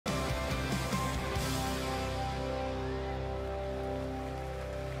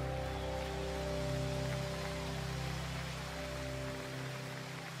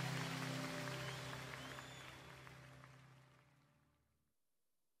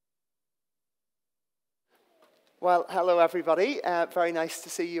Well, hello everybody. Very nice to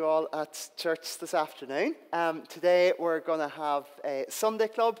see you all at church this afternoon. Today we're going to have a Sunday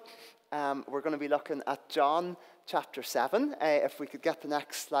Club. We're going to be looking at John chapter 7. If we could get the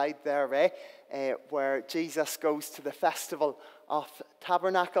next slide there, Ray, where Jesus goes to the Festival of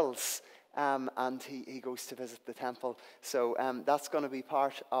Tabernacles and he goes to visit the temple. So that's going to be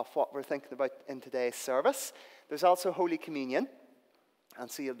part of what we're thinking about in today's service. There's also Holy Communion. And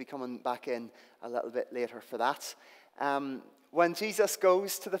so you'll be coming back in a little bit later for that. When Jesus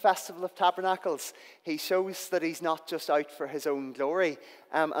goes to the Festival of Tabernacles, he shows that he's not just out for his own glory.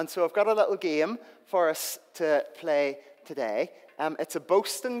 And so I've got a little game for us to play today. It's a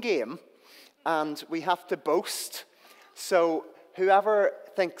boasting game, and we have to boast. So whoever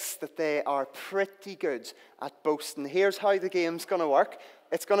thinks that they are pretty good at boasting, here's how the game's going to work.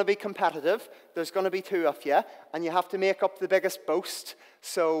 It's going to be competitive. There's going to be two of you, and you have to make up the biggest boast.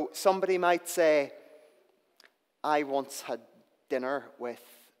 So somebody might say, I once had dinner with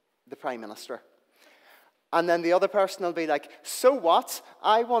the Prime Minister. And then the other person will be like, so what?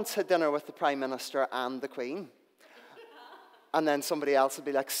 I once had dinner with the Prime Minister and the Queen. And then somebody else will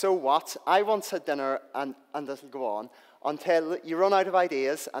be like, so what? I once had dinner, and this will go on until you run out of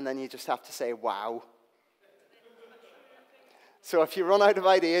ideas, and then you just have to say, wow. So if you run out of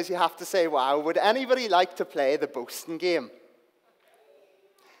ideas, you have to say, wow. Would anybody like to play the boasting game?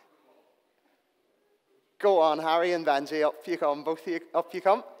 Go on, Harry and Benji, up you come. Both of you, up you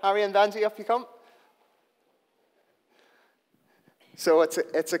come. Harry and Benji, up you come. So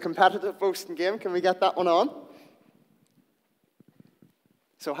it's a competitive boasting game. Can we get that one on?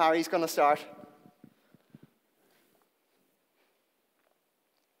 So Harry's going to start.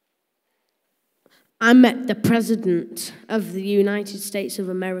 I met the President of the United States of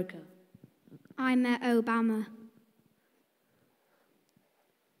America. I met Obama.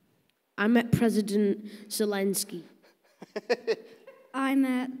 I met President Zelensky. I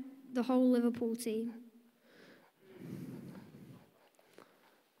met the whole Liverpool team.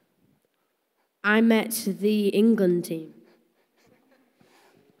 I met the England team.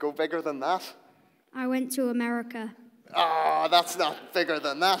 Go bigger than that. I went to America. Oh, that's not bigger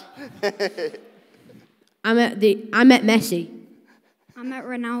than that. I met Messi. I met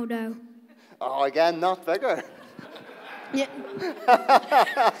Ronaldo. Oh, again, not bigger. Yeah.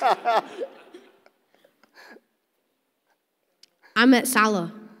 I met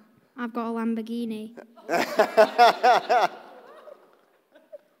Salah. I've got a Lamborghini.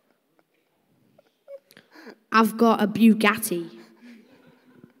 I've got a Bugatti.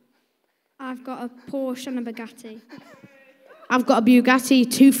 I've got a Porsche and a Bugatti. I've got a Bugatti,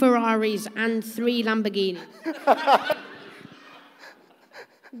 2 Ferraris, and 3 Lamborghini.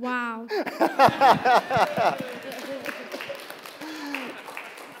 Wow.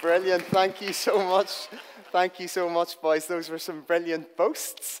 Brilliant. Thank you so much. Thank you so much, boys. Those were some brilliant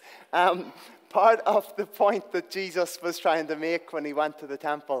boasts. Part of the point that Jesus was trying to make when he went to the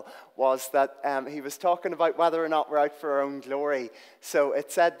temple was that he was talking about whether or not we're out for our own glory. So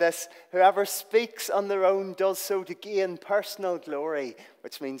it said this, whoever speaks on their own does so to gain personal glory,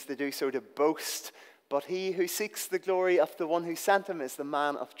 which means they do so to boast. But he who seeks the glory of the one who sent him is the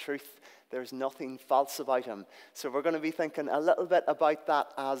man of truth. There's nothing false about him. So we're going to be thinking a little bit about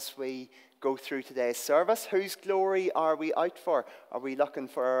that as we go through today's service. Whose glory are we out for? Are we looking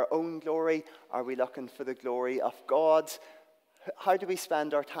for our own glory? Are we looking for the glory of God? How do we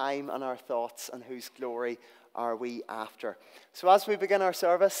spend our time and our thoughts, and whose glory are we after? So as we begin our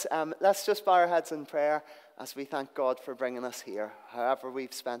service, let's just bow our heads in prayer as we thank God for bringing us here, however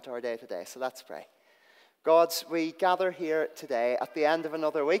we've spent our day today. So let's pray. God, we gather here today at the end of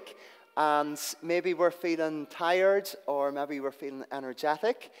another week, and maybe we're feeling tired, or maybe we're feeling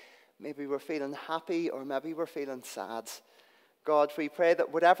energetic. Maybe we're feeling happy, or maybe we're feeling sad. God, we pray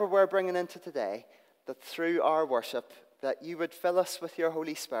that whatever we're bringing into today, that through our worship, that you would fill us with your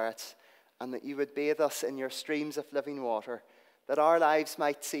Holy Spirit, and that you would bathe us in your streams of living water, that our lives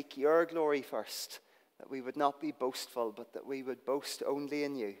might seek your glory first, that we would not be boastful, but that we would boast only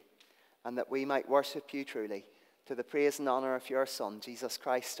in you, and that we might worship you truly, to the praise and honor of your Son, Jesus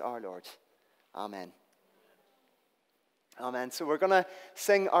Christ our Lord. Amen. Amen. So we're going to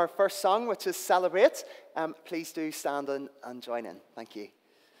sing our first song, which is Celebrate. Please do stand and join in. Thank you.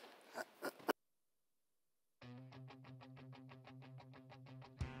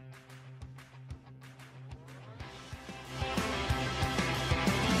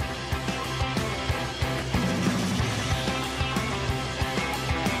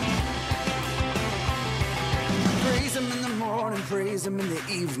 Praise him in the morning, praise him in the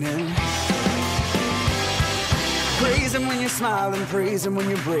evening. Praise him when you're smiling, praise him when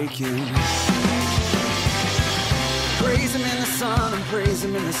you're breaking. Praise him in the sun and praise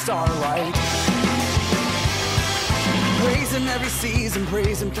him in the starlight. Praise him every season,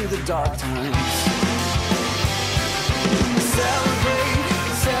 praise him through the dark times. Celebrate,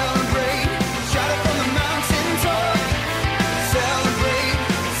 celebrate, shout it from the mountaintop. Celebrate,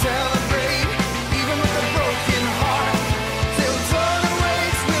 celebrate, even with a broken heart. Till dawn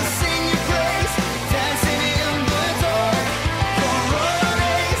awakes, we'll sing your praise, dancing in the dark. For all our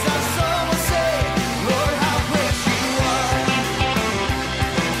days, our soul will say, Lord, how great you are.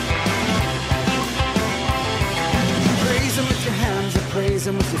 Praise him with your hands up, praise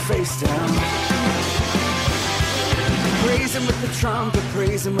him with your face down. Praise him with the trumpet,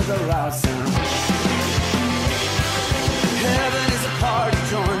 praise him with a loud sound. Heaven is a party,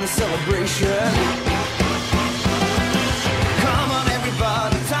 join the celebration. Come on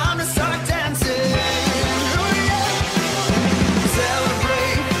everybody, time to start dancing. Oh yeah.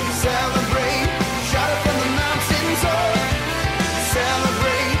 Celebrate, celebrate, shout it from the mountaintop.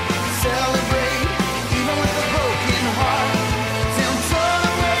 Celebrate, celebrate, even with a broken heart. Till dawn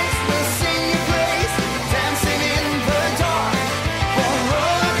awakes, we'll sing your praise, dancing in the dark. For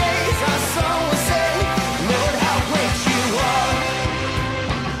all our days, our soul will say, Lord, how great you are.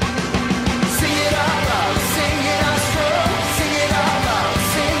 Sing it out loud, sing it out strong, sing it out loud,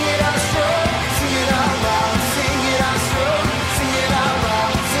 sing it out strong, sing it out loud, sing it out strong, sing it out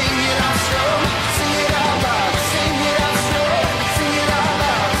loud, sing it out strong, sing it out loud, sing it out strong, sing it out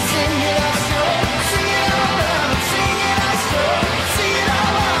loud, sing it out strong, sing it out loud, sing it out strong, sing it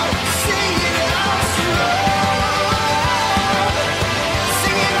out loud, sing it out strong,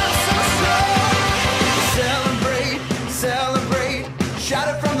 sing it out so strong. Celebrate, celebrate, shout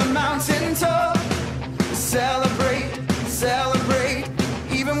it from the mountaintop. Celebrate, celebrate,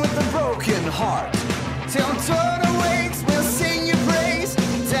 even with a broken heart. Till dawn awakes, we'll sing your praise,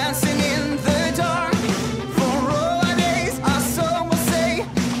 dancing in the dark. For all our days, our soul will say,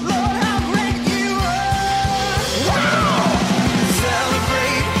 Lord, how great you are. Wow!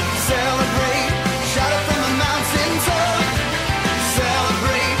 Celebrate, celebrate, shout it from the mountaintop.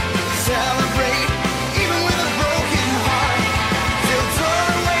 Celebrate, celebrate, even with a broken heart. Till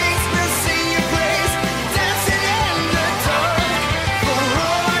dawn awakes, we'll sing your praise, dancing in the dark. For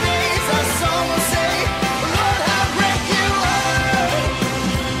all our days, our soul will say, Lord, how great you are.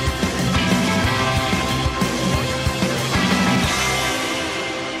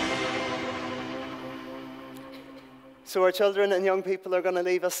 So our children and young people are going to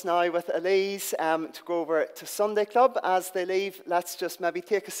leave us now with Elise to go over to Sunday Club. As they leave, let's just maybe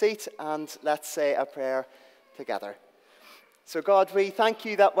take a seat and let's say a prayer together. So God, we thank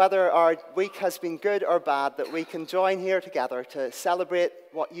you that whether our week has been good or bad, that we can join here together to celebrate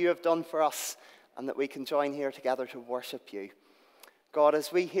what you have done for us and that we can join here together to worship you. God,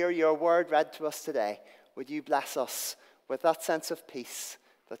 as we hear your word read to us today, would you bless us with that sense of peace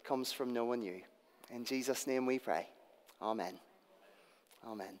that comes from knowing you. In Jesus' name we pray. Amen.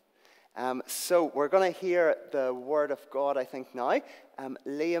 Amen. So we're going to hear the word of God, I think, now.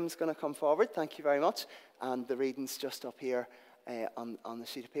 Liam's going to come forward. Thank you very much. And the reading's just up here on the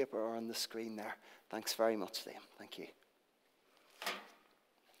sheet of paper or on the screen there. Thanks very much, Liam. Thank you.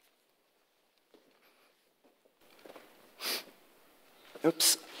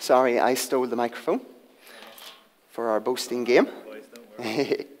 Oops, sorry, I stole the microphone for our boasting game. Boys, don't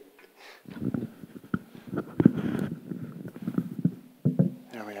worry.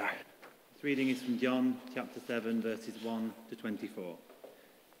 There we are. This reading is from John chapter 7, verses 1 to 24.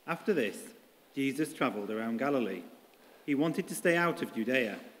 After this, Jesus travelled around Galilee. He wanted to stay out of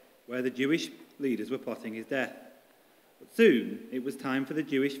Judea, where the Jewish leaders were plotting his death. But soon it was time for the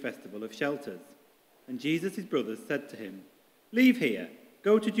Jewish festival of shelters. And Jesus' brothers said to him, "Leave here,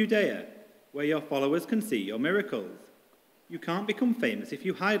 go to Judea, where your followers can see your miracles. You can't become famous if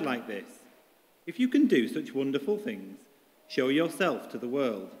you hide like this. If you can do such wonderful things, show yourself to the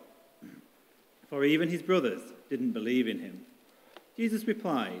world." For even his brothers didn't believe in him. Jesus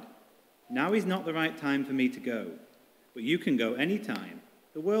replied, "Now is not the right time for me to go, but you can go any time.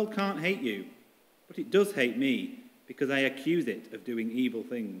 The world can't hate you, but it does hate me, because I accuse it of doing evil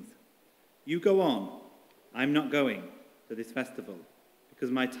things. You go on. I'm not going to this festival,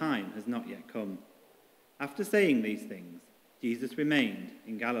 because my time has not yet come." After saying these things, Jesus remained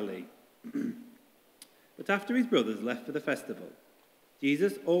in Galilee. But after his brothers left for the festival,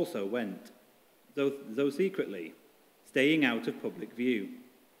 Jesus also went, though secretly, staying out of public view.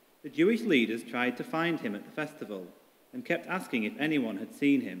 The Jewish leaders tried to find him at the festival and kept asking if anyone had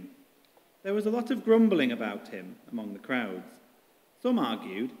seen him. There was a lot of grumbling about him among the crowds. Some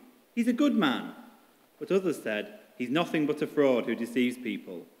argued, "He's a good man," but others said, "He's nothing but a fraud who deceives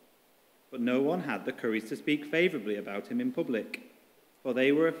people." but no one had the courage to speak favourably about him in public, for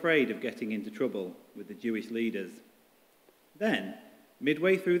they were afraid of getting into trouble with the Jewish leaders. Then,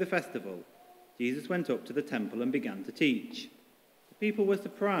 midway through the festival, Jesus went up to the temple and began to teach. The people were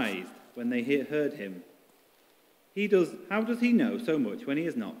surprised when they heard him. How does he know so much when he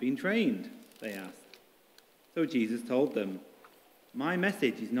has not been trained? They asked. So Jesus told them, "My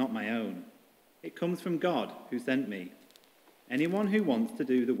message is not my own. It comes from God who sent me. Anyone who wants to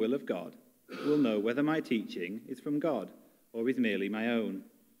do the will of God will know whether my teaching is from God or is merely my own.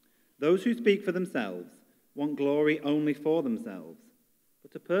 Those who speak for themselves want glory only for themselves,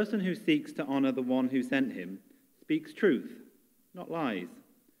 but a person who seeks to honor the one who sent him speaks truth, not lies.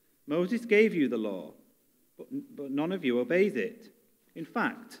 Moses gave you the law, but none of you obeys it. In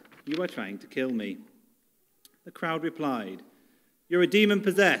fact, you are trying to kill me." The crowd replied, "You're a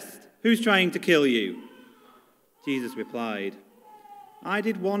demon-possessed. Who's trying to kill you?" Jesus replied, "I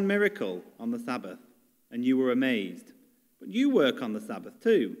did one miracle on the Sabbath, and you were amazed. But you work on the Sabbath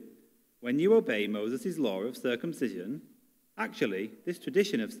too, when you obey Moses' law of circumcision. Actually, this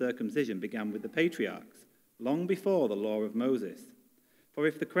tradition of circumcision began with the patriarchs, long before the law of Moses. For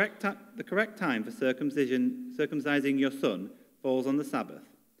if the correct time for circumcising your son falls on the Sabbath,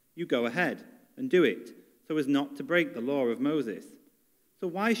 you go ahead and do it, so as not to break the law of Moses. So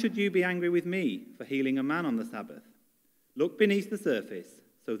why should you be angry with me for healing a man on the Sabbath? Look beneath the surface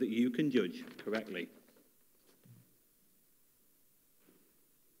so that you can judge correctly."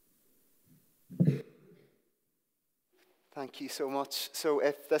 Thank you so much. So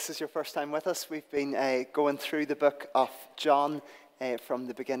if this is your first time with us, we've been going through the book of John from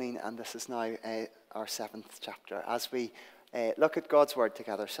the beginning, and this is now our 7th chapter. As we look at God's word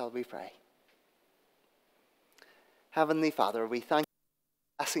together, shall we pray? Heavenly Father, we thank you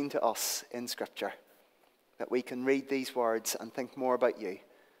for blessing to us in Scripture, that we can read these words and think more about you,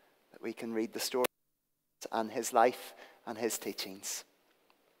 that we can read the story and his life and his teachings.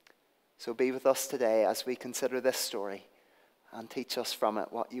 So be with us today as we consider this story and teach us from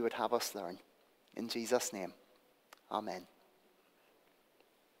it what you would have us learn. In Jesus' name, amen.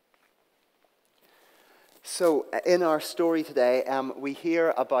 So in our story today, we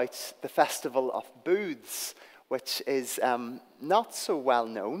hear about the Festival of Booths, which is not so well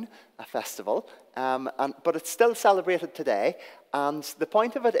known, a festival, but it's still celebrated today. And the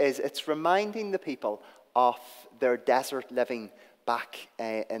point of it is it's reminding the people of their desert living back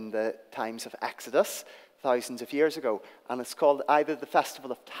in the times of Exodus, thousands of years ago. And it's called either the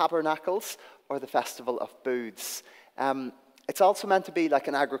Festival of Tabernacles or the Festival of Booths. It's also meant to be like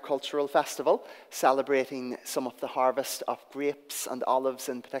an agricultural festival, celebrating some of the harvest of grapes and olives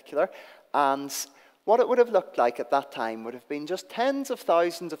in particular. And what it would have looked like at that time would have been just tens of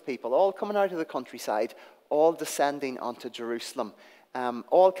thousands of people, all coming out of the countryside, all descending onto Jerusalem.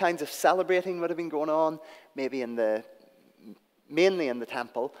 All kinds of celebrating would have been going on, maybe mainly in the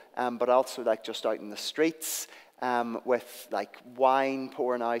temple, but also like just out in the streets, with like wine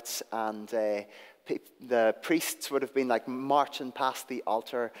pouring out, and the priests would have been like marching past the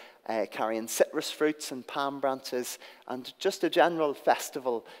altar, carrying citrus fruits and palm branches, and just a general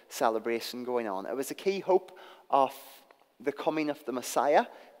festival celebration going on. It was a key hope of the coming of the Messiah.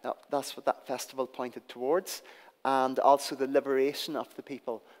 That's what that festival pointed towards, and also the liberation of the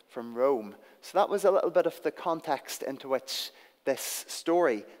people from Rome. So that was a little bit of the context into which this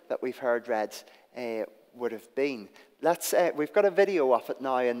story that we've heard read would have been. We've got a video of it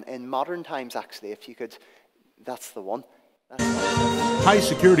now in modern times, actually, if you could. That's the one. High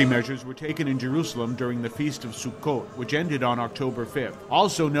security measures were taken in Jerusalem during the Feast of Sukkot, which ended on October 5th.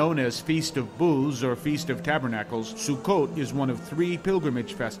 Also known as Feast of Booths or Feast of Tabernacles, Sukkot is one of 3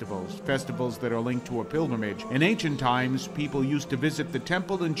 pilgrimage festivals that are linked to a pilgrimage. In ancient times, people used to visit the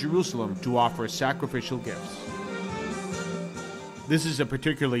temple in Jerusalem to offer sacrificial gifts. This is a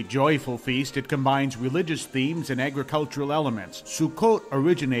particularly joyful feast. It combines religious themes and agricultural elements. Sukkot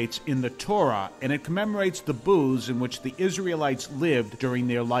originates in the Torah, and it commemorates the booths in which the Israelites lived during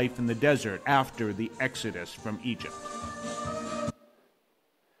their life in the desert after the Exodus from Egypt.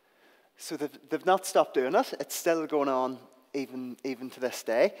 So they've not stopped doing it. It's still going on even to this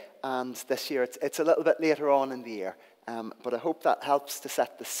day. And this year it's a little bit later on in the year. But I hope that helps to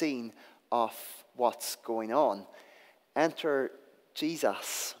set the scene of what's going on. Enter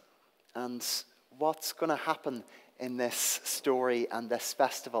Jesus, and what's going to happen in this story and this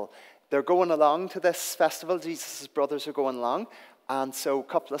festival. They're going along to this festival. Jesus' brothers are going along, and so a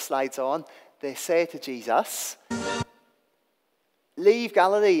couple of slides on, they say to Jesus, "Leave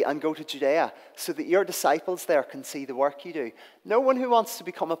Galilee and go to Judea so that your disciples there can see the work you do. No one who wants to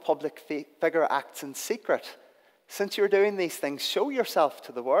become a public figure acts in secret. Since you're doing these things, show yourself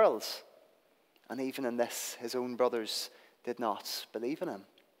to the world." And even in this, his own brothers did not believe in him.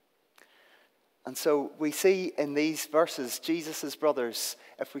 And so we see in these verses, Jesus' brothers,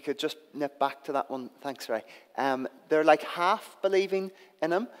 if we could just nip back to that one, thanks, Ray. They're like half believing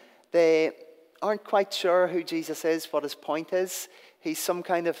in him. They aren't quite sure who Jesus is, what his point is. He's some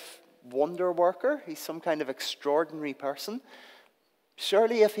kind of wonder worker. He's some kind of extraordinary person.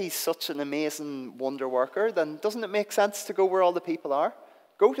 Surely if he's such an amazing wonder worker, then doesn't it make sense to go where all the people are?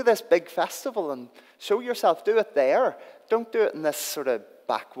 Go to this big festival and show yourself. Do it there. Don't do it in this sort of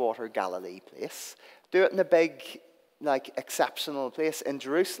backwater Galilee place. Do it in a big, exceptional place in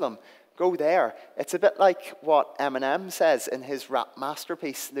Jerusalem. Go there. It's a bit like what Eminem says in his rap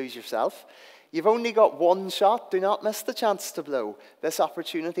masterpiece, Lose Yourself. You've only got one shot. Do not miss the chance to blow. This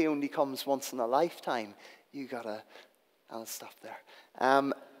opportunity only comes once in a lifetime. You gotta, I'll stop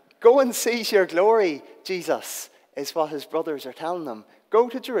there. Go and seize your glory, Jesus, is what his brothers are telling them. Go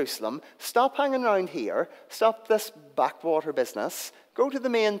to Jerusalem. Stop hanging around here. Stop this backwater business. Go to the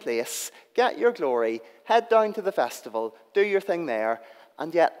main place. Get your glory. Head down to the festival. Do your thing there.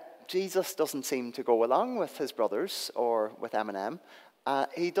 And yet, Jesus doesn't seem to go along with his brothers or with Eminem.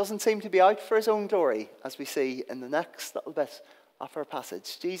 He doesn't seem to be out for his own glory, as we see in the next little bit of our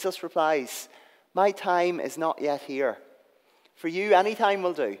passage. Jesus replies, "My time is not yet here. For you, any time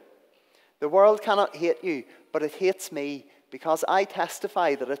will do. The world cannot hate you, but it hates me because I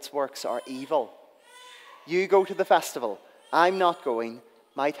testify that its works are evil. You go to the festival. I'm not going.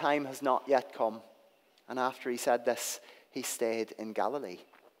 My time has not yet come." And after he said this, he stayed in Galilee.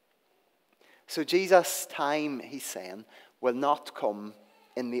 So Jesus' time, he's saying, will not come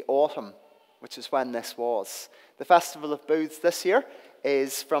in the autumn, which is when this was. The Festival of Booths this year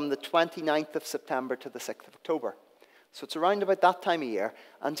is from the 29th of September to the 6th of October. So it's around about that time of year.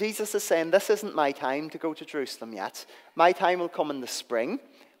 And Jesus is saying, this isn't my time to go to Jerusalem yet. My time will come in the spring,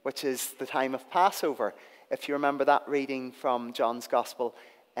 which is the time of Passover. If you remember that reading from John's Gospel,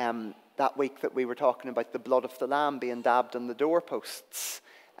 that week that we were talking about the blood of the Lamb being dabbed on the doorposts,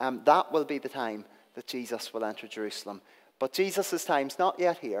 that will be the time that Jesus will enter Jerusalem. But Jesus' time's not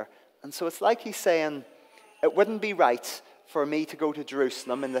yet here. And so it's like he's saying, it wouldn't be right for me to go to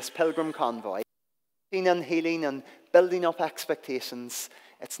Jerusalem in this pilgrim convoy, and healing and building up expectations.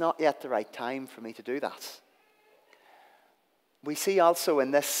 It's not yet the right time for me to do that. We see also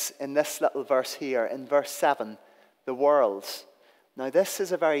in this little verse here, in verse 7, the world. Now this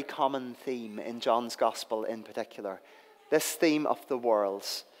is a very common theme in John's Gospel in particular. This theme of the world.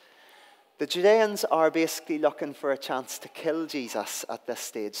 The Judeans are basically looking for a chance to kill Jesus at this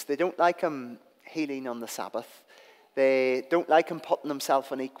stage. They don't like him healing on the Sabbath. They don't like him putting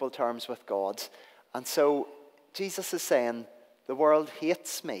himself on equal terms with God. And so Jesus is saying, the world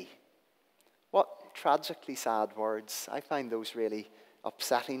hates me. What tragically sad words. I find those really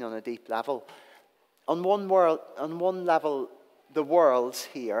upsetting on a deep level. On one level, the world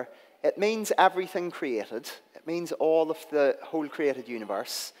here, it means everything created. It means all of the whole created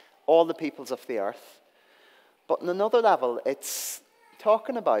universe, all the peoples of the earth. But on another level, it's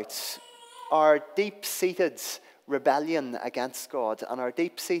talking about our deep-seated rebellion against God and our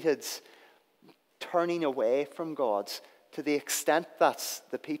deep-seated turning away from God to the extent that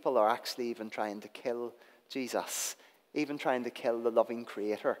the people are actually even trying to kill Jesus, even trying to kill the loving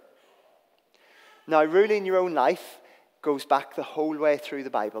Creator. Now, ruling your own life goes back the whole way through the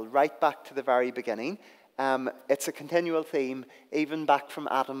Bible, right back to the very beginning. It's a continual theme, even back from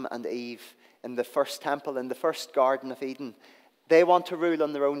Adam and Eve in the first temple, in the first Garden of Eden. They want to rule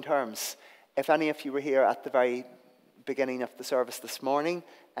on their own terms. If any of you were here at the very beginning of the service this morning,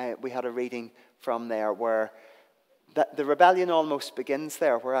 we had a reading from there where the rebellion almost begins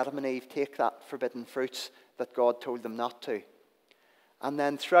there, where Adam and Eve take that forbidden fruit that God told them not to. And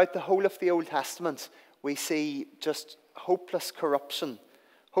then throughout the whole of the Old Testament, we see just hopeless corruption,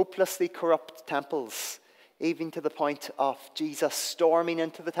 hopelessly corrupt temples, even to the point of Jesus storming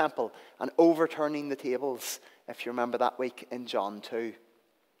into the temple and overturning the tables, if you remember that week in John 2.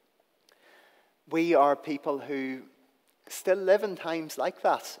 We are people who still live in times like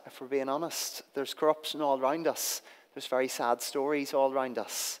that, if we're being honest. There's corruption all around us. There's very sad stories all around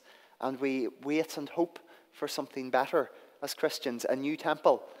us. And we wait and hope for something better as Christians, a new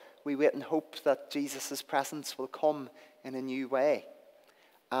temple. We wait and hope that Jesus' presence will come in a new way.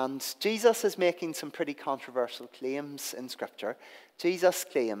 And Jesus is making some pretty controversial claims in Scripture. Jesus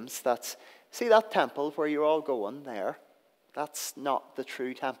claims that, see that temple where you're all going there? That's not the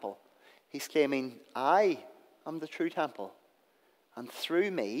true temple. He's claiming, I am the true temple. And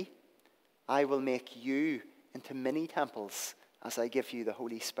through me, I will make you into mini temples as I give you the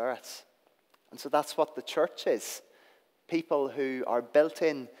Holy Spirit. And so that's what the church is. People who are built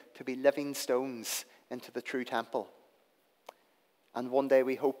in to be living stones into the true temple. And one day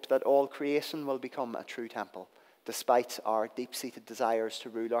we hope that all creation will become a true temple, despite our deep-seated desires to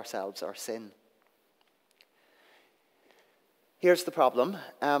rule ourselves, our sin. Here's the problem.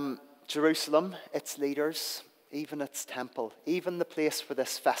 Jerusalem, its leaders, even its temple, even the place for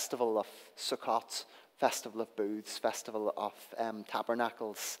this festival of Sukkot, festival of booths, festival of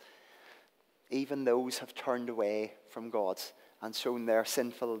tabernacles, even those have turned away from God and shown their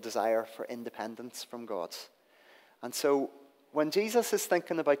sinful desire for independence from God. And so when Jesus is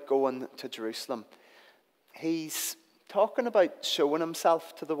thinking about going to Jerusalem, he's talking about showing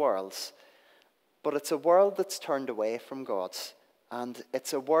himself to the world, but it's a world that's turned away from God. And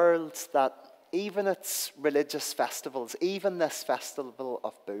it's a world that even its religious festivals, even this festival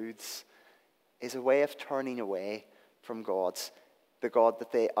of booths, is a way of turning away from God, the God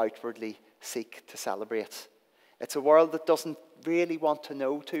that they outwardly seek to celebrate. It's a world that doesn't really want to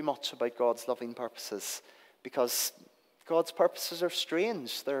know too much about God's loving purposes, because God's purposes are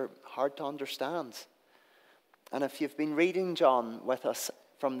strange. They're hard to understand. And if you've been reading John with us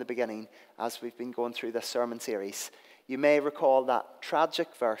from the beginning, as we've been going through this sermon series, you may recall that tragic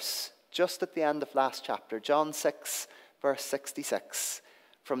verse just at the end of last chapter, John 6, verse 66.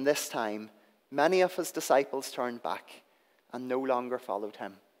 From this time, many of his disciples turned back and no longer followed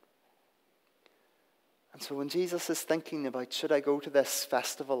him. And so when Jesus is thinking about, should I go to this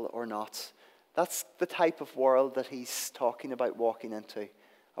festival or not, that's the type of world that he's talking about walking into.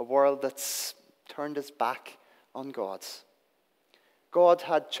 A world that's turned its back on God. God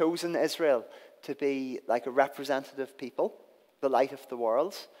had chosen Israel to be like a representative people, the light of the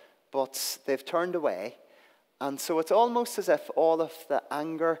world, but they've turned away. And so it's almost as if all of the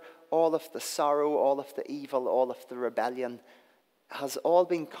anger, all of the sorrow, all of the evil, all of the rebellion has all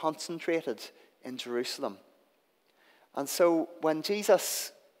been concentrated in Jerusalem. And so when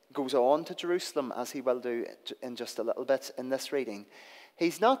Jesus goes on to Jerusalem, as he will do in just a little bit in this reading,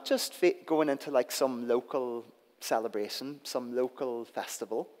 he's not just going into like some local celebration, some local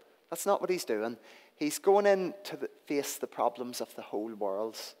festival. That's not what he's doing. He's going in to face the problems of the whole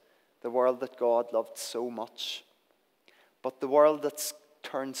world, the world that God loved so much, but the world that's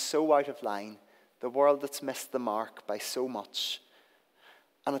turned so out of line, the world that's missed the mark by so much.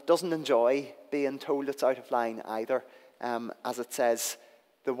 And it doesn't enjoy being told it's out of line either. As it says,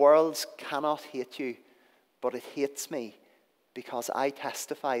 the world cannot hate you, but it hates me because I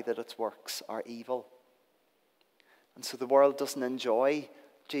testify that its works are evil. And so the world doesn't enjoy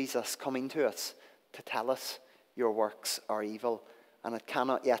Jesus coming to it to tell us your works are evil. And it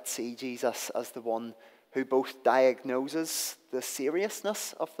cannot yet see Jesus as the one who both diagnoses the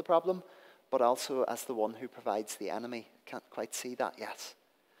seriousness of the problem, but also as the one who provides the enemy. Can't quite see that yet.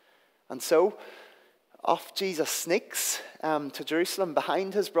 And so, off Jesus sneaks to Jerusalem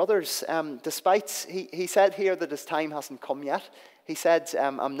behind his brothers. Despite, he said here that his time hasn't come yet. He said,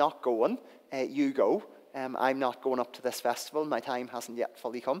 I'm not going, you go. I'm not going up to this festival. My time hasn't yet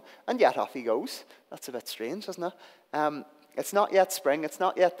fully come. And yet off he goes. That's a bit strange, isn't it? It's not yet spring. It's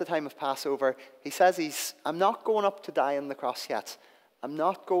not yet the time of Passover. He says I'm not going up to die on the cross yet. I'm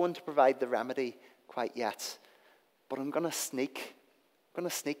not going to provide the remedy quite yet. But I'm going to sneak. I'm going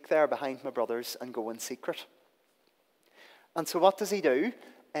to sneak there behind my brothers and go in secret. And so what does he do?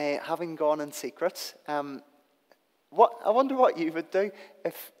 Having gone in secret, I wonder what you would do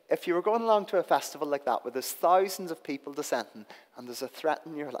if you were going along to a festival like that where there's thousands of people descending and there's a threat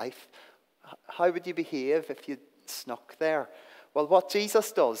in your life. How would you behave if you snuck there? Well, what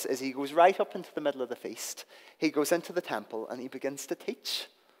Jesus does is he goes right up into the middle of the feast. He goes into the temple and he begins to teach.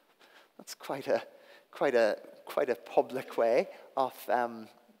 That's quite a public way of, I'm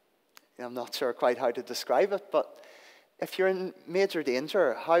not sure quite how to describe it, but if you're in major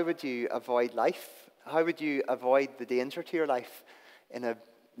danger, how would you avoid life? How would you avoid the danger to your life in a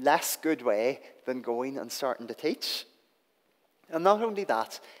less good way than going and starting to teach? And not only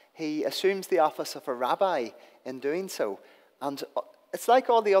that, he assumes the office of a rabbi in doing so. And it's like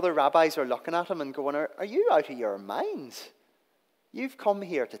all the other rabbis are looking at him and going, are you out of your mind? You've come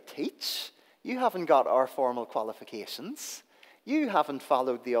here to teach. You haven't got our formal qualifications. You haven't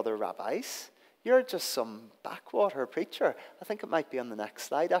followed the other rabbis. You're just some backwater preacher. I think it might be on the next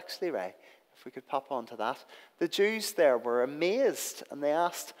slide, actually, Ray. If we could pop onto that. The Jews there were amazed and they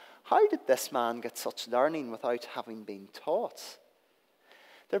asked, how did this man get such learning without having been taught?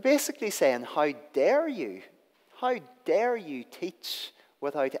 They're basically saying, how dare you? How dare you teach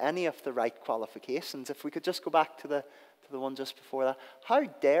without any of the right qualifications? If we could just go back to the one just before that. How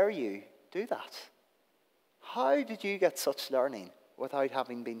dare you do that? How did you get such learning without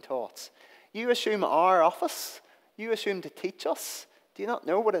having been taught? You assume our office, you assume to teach us Do you not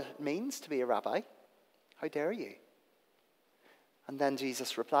know what it means to be a rabbi? How dare you? And then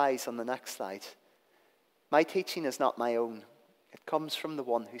Jesus replies on the next slide, my teaching is not my own. It comes from the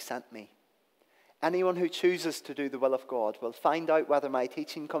one who sent me. Anyone who chooses to do the will of God will find out whether my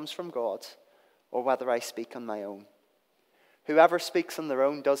teaching comes from God or whether I speak on my own. Whoever speaks on their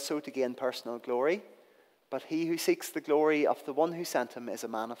own does so to gain personal glory, but he who seeks the glory of the one who sent him is a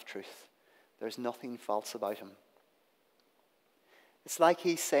man of truth. There's nothing false about him. It's like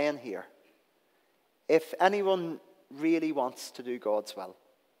he's saying here, if anyone really wants to do God's will,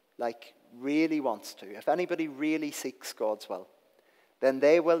 like really wants to, if anybody really seeks God's will, then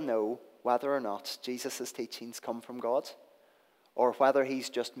they will know whether or not Jesus' teachings come from God or whether he's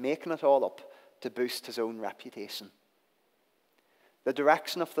just making it all up to boost his own reputation. The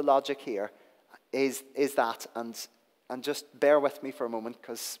direction of the logic here is that, and just bear with me for a moment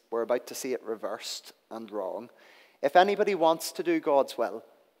because we're about to see it reversed and wrong. If anybody wants to do God's will,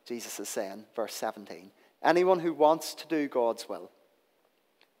 Jesus is saying, verse 17, anyone who wants to do God's will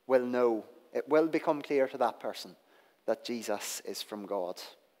know, it will become clear to that person that Jesus is from God.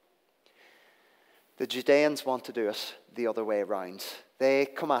 The Judeans want to do it the other way around. They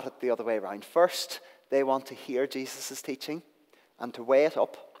come at it the other way around. First, they want to hear Jesus' teaching and to weigh it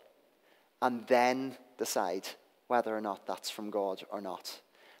up and then decide whether or not that's from God or not.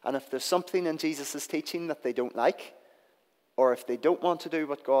 And if there's something in Jesus' teaching that they don't like, or if they don't want to do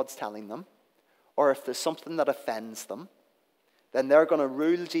what God's telling them, or if there's something that offends them, then they're going to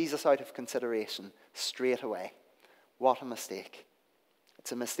rule Jesus out of consideration straight away. What a mistake.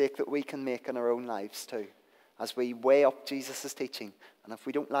 It's a mistake that we can make in our own lives too, as we weigh up Jesus' teaching. And if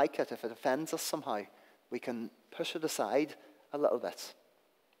we don't like it, if it offends us somehow, we can push it aside a little bit.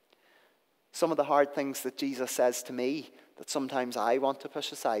 Some of the hard things that Jesus says to me that sometimes I want to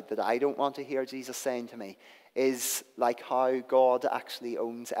push aside, that I don't want to hear Jesus saying to me, is like how God actually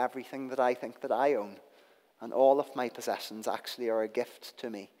owns everything that I think that I own. And all of my possessions actually are a gift to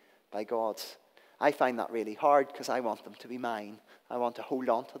me by God. I find that really hard because I want them to be mine. I want to hold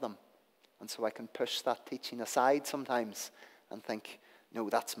on to them. And so I can push that teaching aside sometimes and think, no,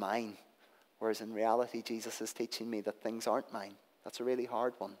 that's mine. Whereas in reality, Jesus is teaching me that things aren't mine. That's a really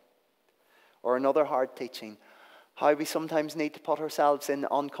hard one. Or another hard teaching, how we sometimes need to put ourselves in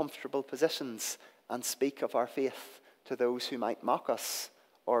uncomfortable positions and speak of our faith to those who might mock us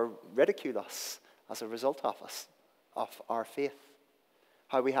or ridicule us as a result of our faith.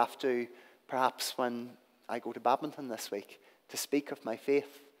 How we have to, perhaps when I go to badminton this week, to speak of my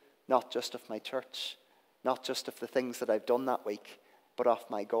faith, not just of my church, not just of the things that I've done that week, but of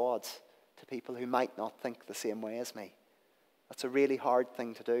my God, to people who might not think the same way as me. That's a really hard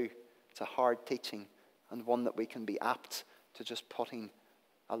thing to do. It's a hard teaching, and one that we can be apt to just putting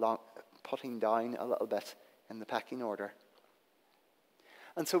down a little bit in the pecking order.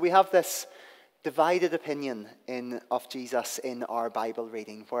 And so we have this divided opinion of Jesus in our Bible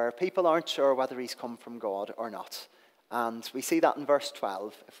reading, where people aren't sure whether he's come from God or not. And we see that in verse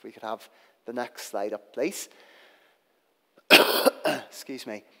 12. If we could have the next slide up, please. Excuse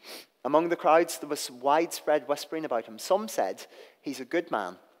me. Among the crowds, there was widespread whispering about him. Some said, he's a good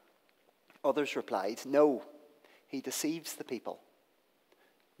man. Others replied, no, he deceives the people.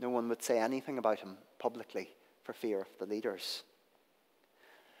 No one would say anything about him publicly for fear of the leaders.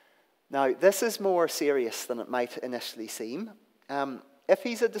 Now, this is more serious than it might initially seem. If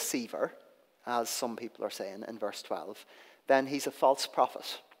he's a deceiver, as some people are saying in verse 12, then he's a false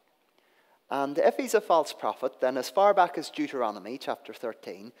prophet. And if he's a false prophet, then as far back as Deuteronomy chapter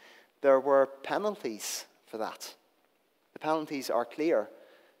 13, there were penalties for that. The penalties are clear,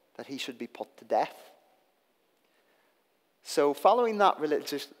 that he should be put to death. So following that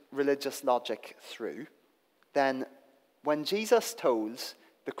religious logic through, then when Jesus told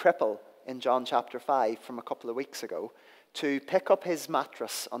the cripple in John chapter 5 from a couple of weeks ago to pick up his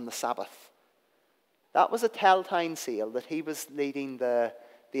mattress on the Sabbath, that was a telltale sign that he was leading the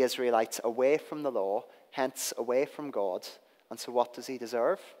Israelites away from the law, hence away from God. And so what does he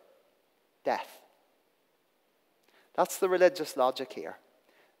deserve? Death. That's the religious logic here.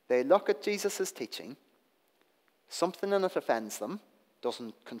 They look at Jesus' teaching, something in it offends them,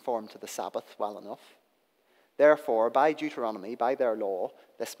 doesn't conform to the Sabbath well enough. Therefore, by Deuteronomy, by their law,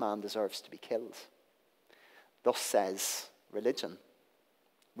 this man deserves to be killed. Thus says religion.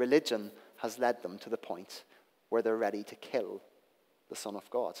 Religion has led them to the point where they're ready to kill the Son of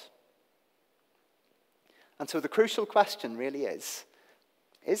God. And so the crucial question really is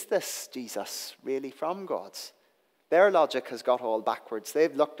this Jesus really from God? Their logic has got all backwards.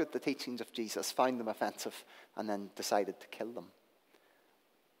 They've looked at the teachings of Jesus, found them offensive, and then decided to kill them.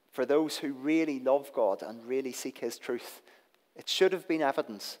 For those who really love God and really seek his truth, It should have been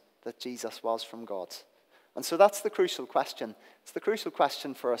evident that Jesus was from God. And so that's the crucial question. It's the crucial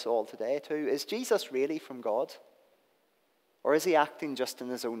question for us all today too. Is Jesus really from God? Or is he acting just in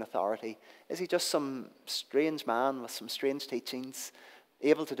his own authority? Is he just some strange man with some strange teachings,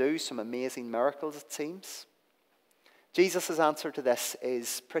 able to do some amazing miracles, it seems? Jesus' answer to this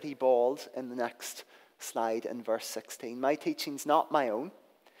is pretty bald in the next slide in verse 16. My teaching's not my own.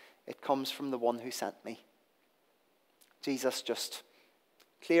 It comes from the one who sent me. Jesus just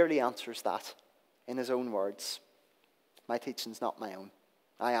clearly answers that in his own words. My teaching's not my own.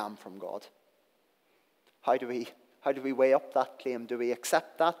 I am from God. How do we weigh up that claim? Do we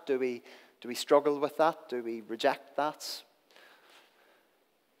accept that? Do we struggle with that? Do we reject that?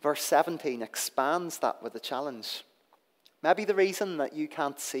 Verse 17 expands that with a challenge. Maybe the reason that you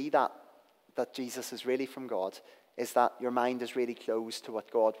can't see that Jesus is really from God is that your mind is really closed to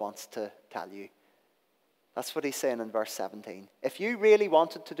what God wants to tell you. That's what he's saying in verse 17. If you really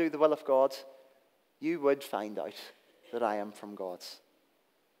wanted to do the will of God, you would find out that I am from God.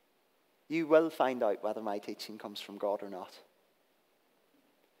 You will find out whether my teaching comes from God or not.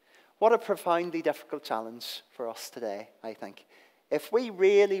 What a profoundly difficult challenge for us today, I think. If we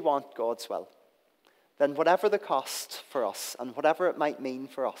really want God's will, then whatever the cost for us and whatever it might mean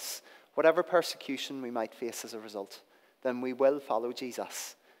for us, whatever persecution we might face as a result, then we will follow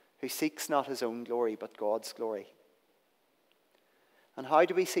Jesus, who seeks not his own glory but God's glory. And how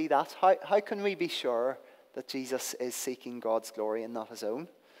do we see that? How can we be sure that Jesus is seeking God's glory and not his own?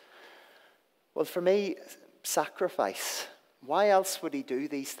 Well, for me, sacrifice. Why else would he do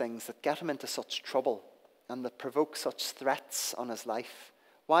these things that get him into such trouble and that provoke such threats on his life?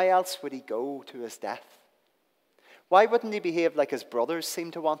 Why else would he go to his death? Why wouldn't he behave like his brothers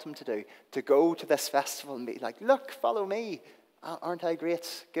seem to want him to do? To go to this festival and be like, look, follow me. Aren't I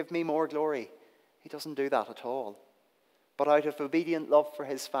great? Give me more glory. He doesn't do that at all. But out of obedient love for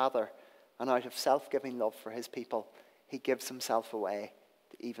his Father and out of self-giving love for his people, he gives himself away,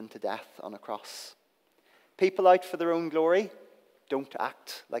 even to death on a cross. People out for their own glory don't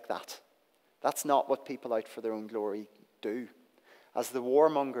act like that. That's not what people out for their own glory do. As the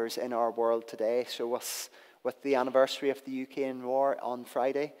warmongers in our world today show us with the anniversary of the Ukraine war on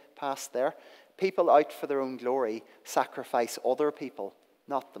Friday past there, people out for their own glory sacrifice other people,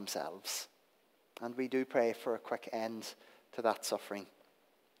 not themselves. And we do pray for a quick end to that suffering.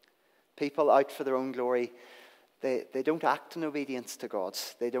 People out for their own glory, they don't act in obedience to God.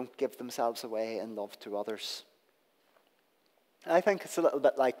 They don't give themselves away in love to others. I think it's a little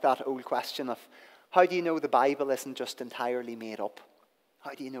bit like that old question of, how do you know the Bible isn't just entirely made up?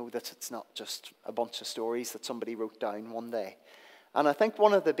 How do you know that it's not just a bunch of stories that somebody wrote down one day? And I think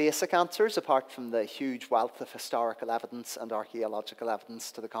one of the basic answers, apart from the huge wealth of historical evidence and archaeological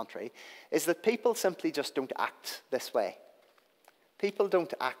evidence to the contrary, is that people simply just don't act this way. People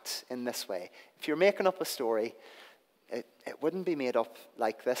don't act in this way. If you're making up a story, it wouldn't be made up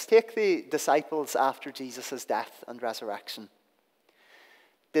like this. Take the disciples after Jesus' death and resurrection.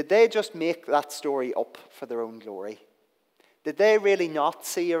 Did they just make that story up for their own glory? Did they really not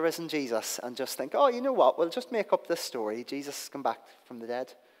see a risen Jesus and just think, oh, you know what, we'll just make up this story. Jesus has come back from the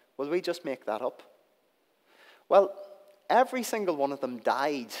dead. Will we just make that up? Well, every single one of them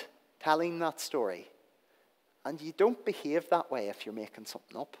died telling that story. And you don't behave that way if you're making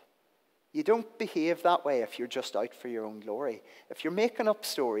something up. You don't behave that way if you're just out for your own glory. If you're making up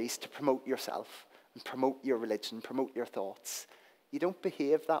stories to promote yourself and promote your religion, promote your thoughts, you don't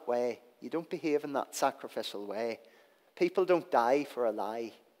behave that way. You don't behave in that sacrificial way. People don't die for a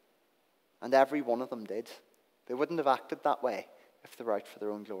lie. And every one of them did. They wouldn't have acted that way if they were out for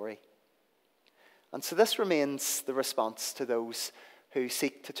their own glory. And so this remains the response to those who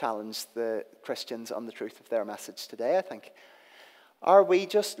seek to challenge the Christians on the truth of their message today, I think. Are we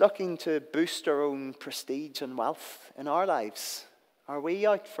just looking to boost our own prestige and wealth in our lives? Are we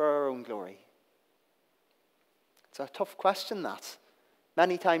out for our own glory? It's a tough question, that.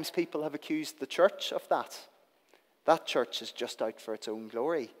 Many times people have accused the church of that. That church is just out for its own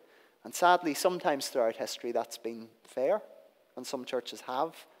glory. And sadly, sometimes throughout history, that's been fair. And some churches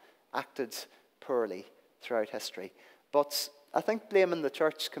have acted poorly throughout history. But I think blaming the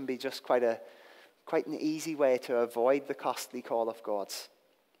church can be just quite an easy way to avoid the costly call of God.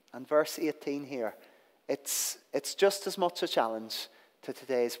 And verse 18 here, it's just as much a challenge to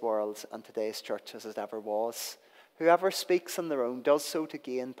today's world and today's church as it ever was. Whoever speaks on their own does so to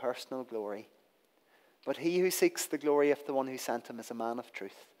gain personal glory. But he who seeks the glory of the one who sent him is a man of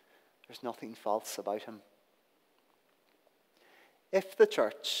truth. There's nothing false about him. If the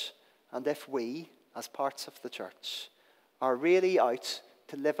church, and if we, as parts of the church, are really out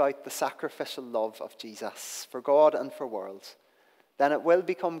to live out the sacrificial love of Jesus for God and for world, then it will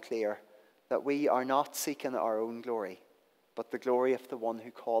become clear that we are not seeking our own glory, but the glory of the one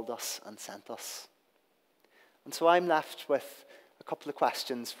who called us and sent us. And so I'm left with a couple of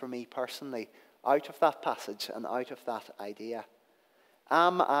questions for me personally out of that passage and out of that idea.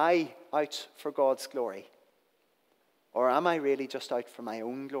 Am I out for God's glory? Or am I really just out for my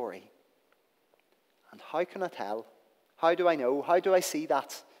own glory? And how can I tell? How do I know? How do I see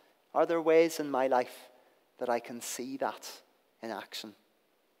that? Are there ways in my life that I can see that in action?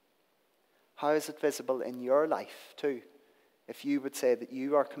 How is it visible in your life too, if you would say that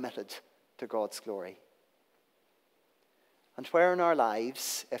you are committed to God's glory? And where in our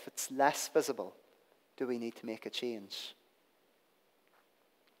lives, if it's less visible, do we need to make a change?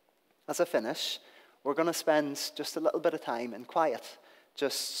 As I finish, we're going to spend just a little bit of time in quiet,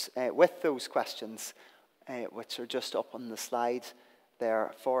 just with those questions, which are just up on the slide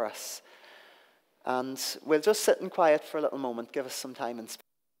there for us. And we'll just sit in quiet for a little moment, give us some time and speak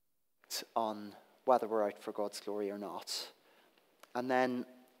on whether we're out for God's glory or not. And then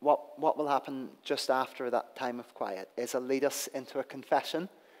what will happen just after that time of quiet is I'll lead us into a confession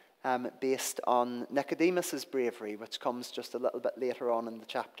based on Nicodemus's bravery, which comes just a little bit later on in the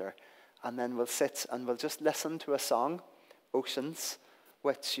chapter. And then we'll sit and we'll just listen to a song, Oceans,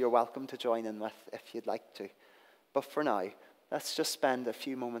 which you're welcome to join in with if you'd like to. But for now, let's just spend a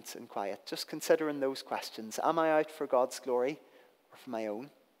few moments in quiet, just considering those questions. Am I out for God's glory or for my own?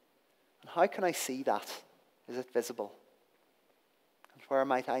 And how can I see that? Is it visible? And where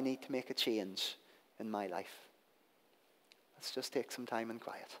might I need to make a change in my life? Let's just take some time in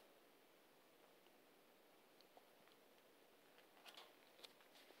quiet.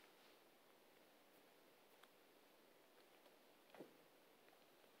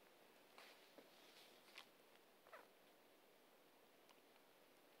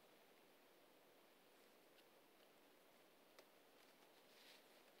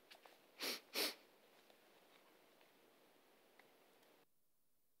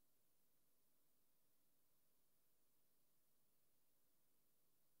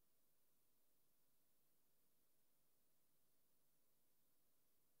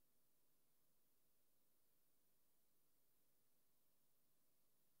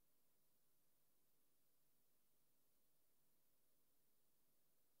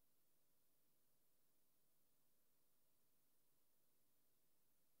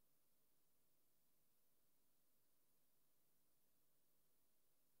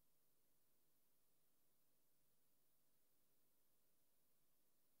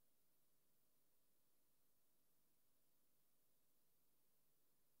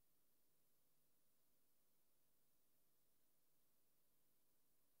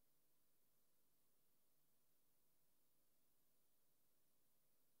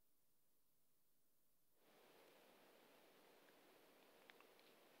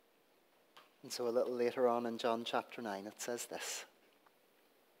 And so a little later on in John chapter 9, it says this.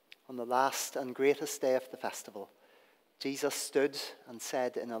 On the last and greatest day of the festival, Jesus stood and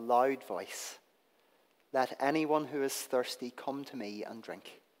said in a loud voice, "Let anyone who is thirsty come to me and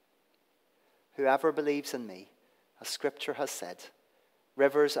drink. Whoever believes in me, as Scripture has said,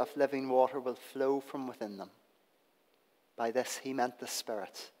 rivers of living water will flow from within them." By this he meant the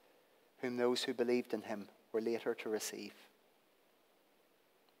Spirit, whom those who believed in him were later to receive.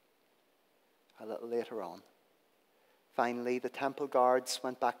 A little later on, finally, the temple guards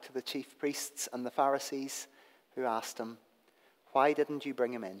went back to the chief priests and the Pharisees, who asked him, "Why didn't you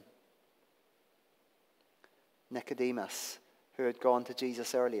bring him in?" Nicodemus, who had gone to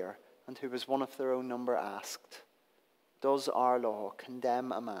Jesus earlier and who was one of their own number, asked, "Does our law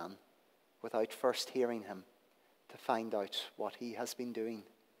condemn a man without first hearing him to find out what he has been doing?"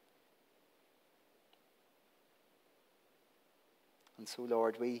 And so,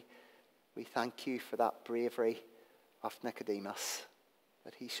 Lord, we thank you for that bravery of Nicodemus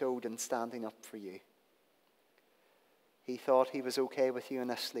that he showed in standing up for you. He thought he was okay with you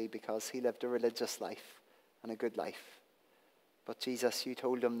initially because he lived a religious life and a good life. But Jesus, you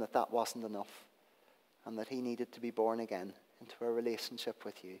told him that that wasn't enough and that he needed to be born again into a relationship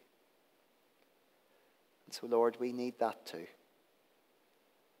with you. And so, Lord, we need that too.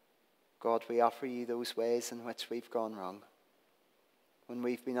 God, we offer you those ways in which we've gone wrong, when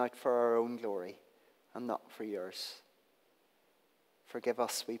we've been out for our own glory and not for yours. Forgive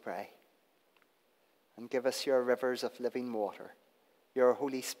us, we pray. And give us your rivers of living water, your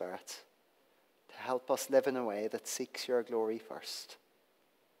Holy Spirit, to help us live in a way that seeks your glory first.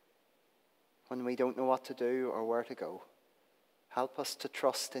 When we don't know what to do or where to go, help us to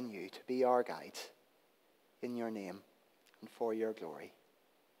trust in you, to be our guide, in your name and for your glory.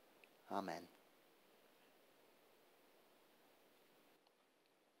 Amen.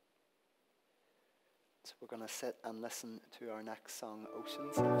 rest. We're going to sit and listen to our next song,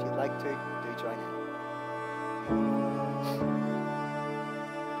 Oceans. If you'd like to, do join in.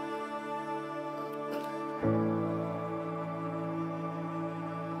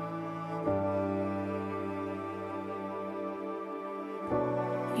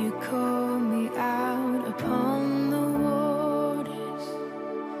 You call me out upon the waters,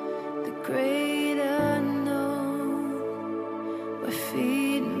 the great unknown, where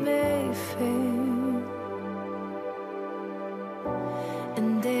feet may fail.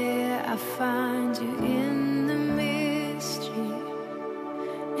 And there I find you in the mystery,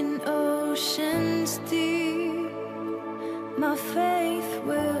 in oceans deep, my faith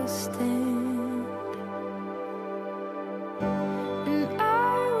will stand.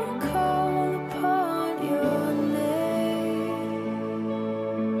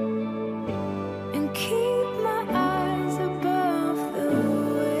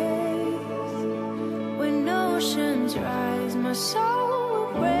 My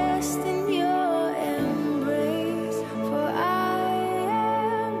soul will rest in your embrace, for I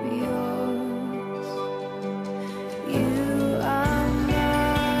am yours. You are mine.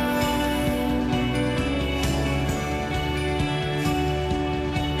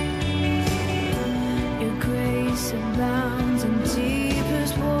 Your grace abounds in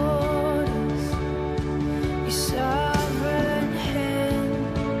deepest waters. Your sovereign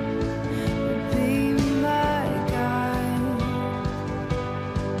hand will be my guide.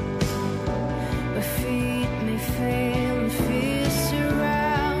 My feet may fail and fear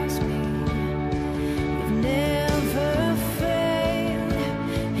surrounds me. You've never failed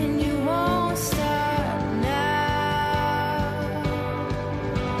and you won't start now.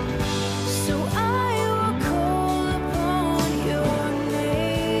 So I will call upon your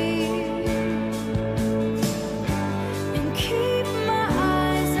name and keep my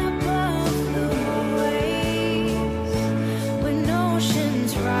eyes above the waves. When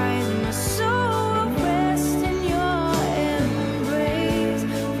oceans rise, my soul will rest in your embrace,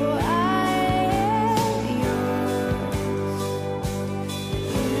 for I am yours.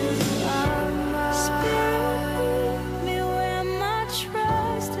 You are mine. Spirit, lead me where my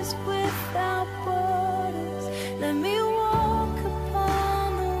trust is without borders. Let me walk upon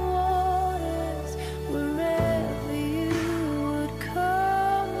the waters wherever you would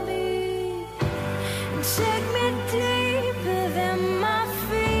call me. And take me deeper than my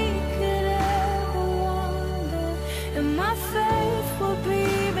feet could ever wander, and my faith will be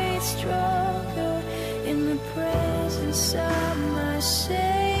made stronger in the presence of my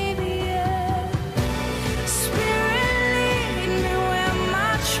Savior. Spirit, lead me where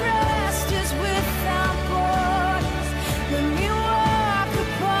my trust is without borders. Let me walk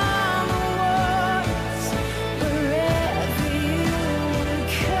upon the waters wherever you would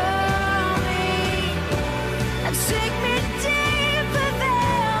call me. And take me deeper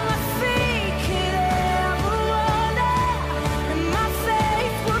than my feet could ever wander, and my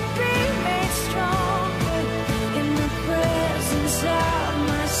faith will be made stronger in the presence of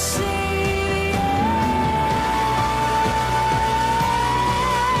my Savior.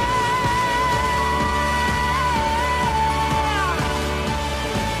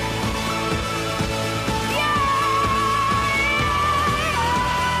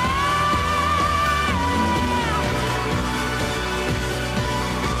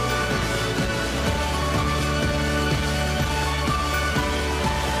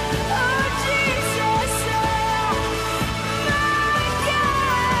 Oh Jesus, my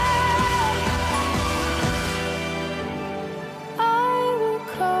God, I will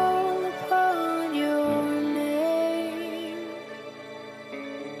call upon your name.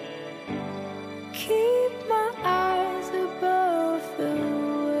 Keep my eyes above the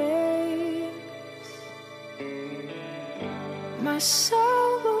waves. My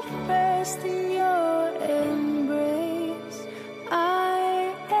soul will rest in your embrace.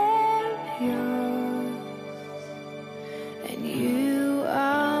 I am yours, and you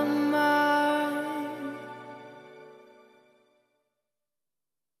are mine.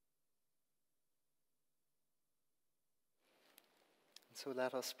 So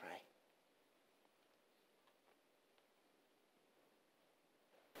let us pray.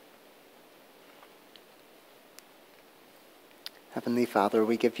 Heavenly Father,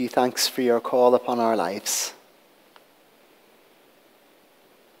 we give you thanks for your call upon our lives.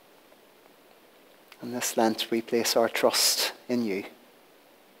 And this Lent, we place our trust in you,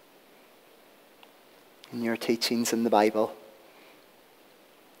 in your teachings in the Bible,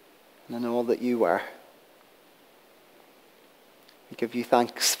 and in all that you were. We give you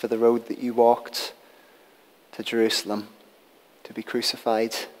thanks for the road that you walked to Jerusalem to be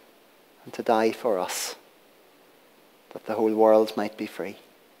crucified and to die for us. that the whole world might be free.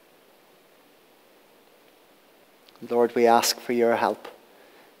 Lord, we ask for your help,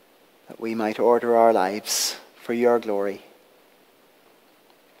 that we might order our lives for your glory.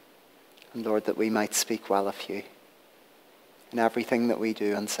 And Lord, that we might speak well of you in everything that we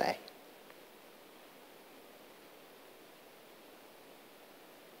do and say.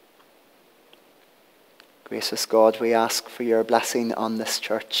 Gracious God, we ask for your blessing on this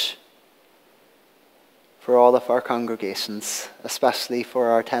church, for all of our congregations, especially for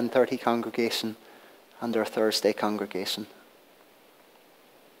our 10:30 congregation and our Thursday congregation.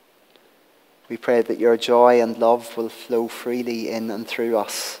 We pray that your joy and love will flow freely in and through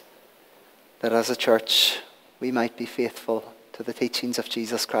us, that as a church we might be faithful to the teachings of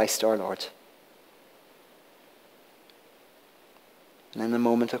Jesus Christ our Lord. And in a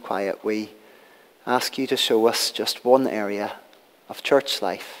moment of quiet, we ask you to show us just one area of church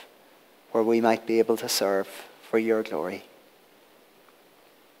life where we might be able to serve for your glory.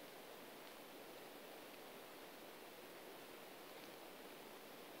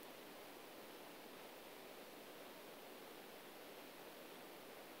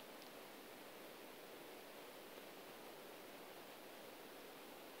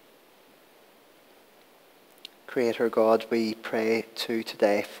 Creator God, we pray too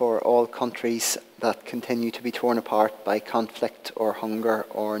today for all countries that continue to be torn apart by conflict or hunger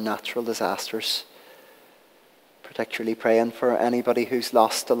or natural disasters. Particularly praying for anybody who's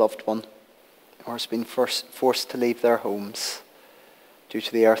lost a loved one or has been forced to leave their homes due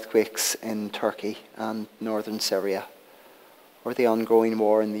to the earthquakes in Turkey and northern Syria or the ongoing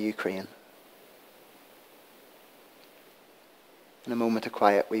war in the Ukraine. In a moment of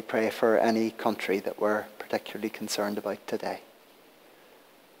quiet, we pray for any country that we're particularly concerned about today.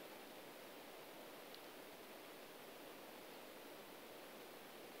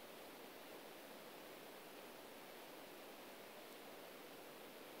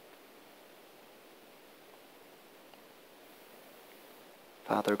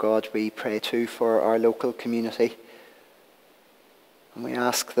 Father God, we pray too for our local community. And we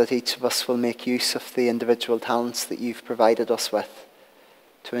ask that each of us will make use of the individual talents that you've provided us with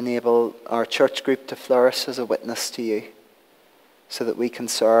to enable our church group to flourish as a witness to you, so that we can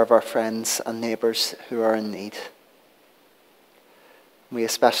serve our friends and neighbours who are in need. We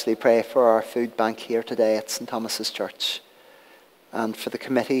especially pray for our food bank here today at St Thomas's Church, and for the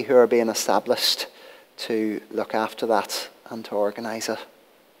committee who are being established to look after that and to organise it.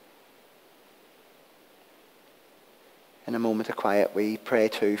 In a moment of quiet, we pray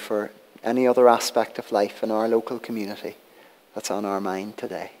too for any other aspect of life in our local community that's on our mind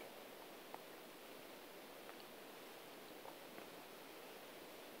today.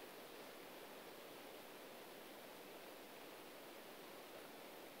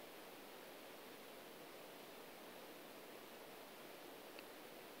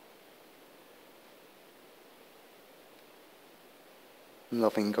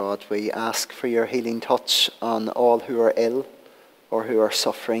 Loving God, we ask for your healing touch on all who are ill or who are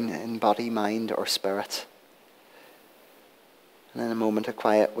suffering in body, mind, or spirit. And in a moment of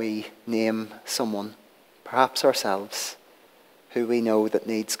quiet, we name someone, perhaps ourselves, who we know that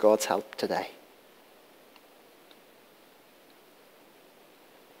needs God's help today.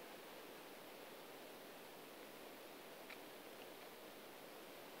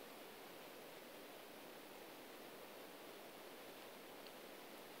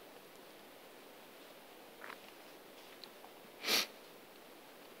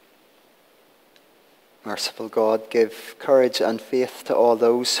 Merciful God, give courage and faith to all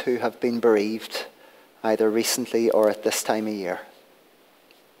those who have been bereaved, either recently or at this time of year.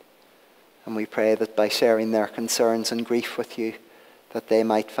 And we pray that by sharing their concerns and grief with you, that they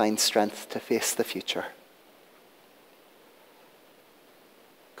might find strength to face the future.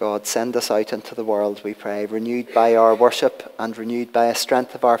 God, send us out into the world, we pray, renewed by our worship and renewed by a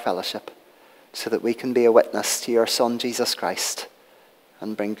strength of our fellowship, so that we can be a witness to your Son, Jesus Christ,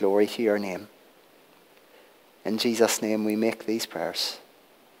 and bring glory to your name. In Jesus' name we make these prayers.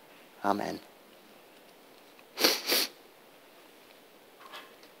 Amen.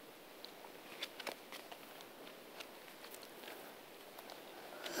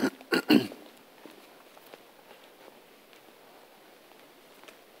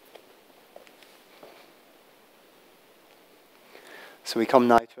 So we come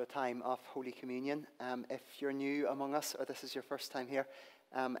now to a time of Holy Communion. If you're new among us, or this is your first time here,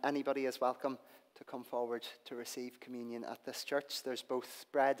 anybody is welcome to come forward to receive communion at this church. There's both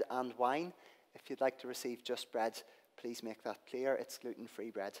bread and wine. If you'd like to receive just bread, please make that clear. It's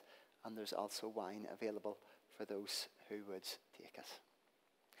gluten-free bread, and there's also wine available for those who would take it.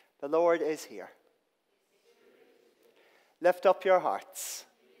 The Lord is here. Lift up your hearts.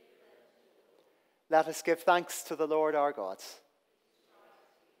 Let us give thanks to the Lord our God.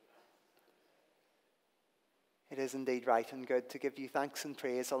 It is indeed right and good to give you thanks and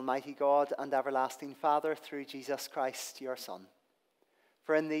praise, Almighty God and everlasting Father, through Jesus Christ, your Son.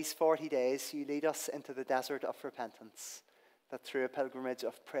 For in these 40 days you lead us into the desert of repentance, that through a pilgrimage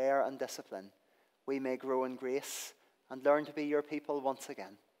of prayer and discipline we may grow in grace and learn to be your people once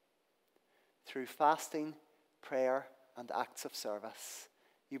again. Through fasting, prayer, and acts of service,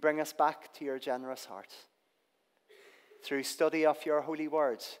 you bring us back to your generous heart. Through study of your holy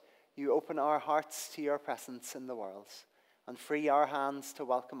word, you open our hearts to your presence in the world and free our hands to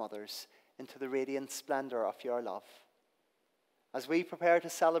welcome others into the radiant splendor of your love. As we prepare to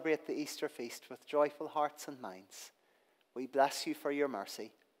celebrate the Easter feast with joyful hearts and minds, we bless you for your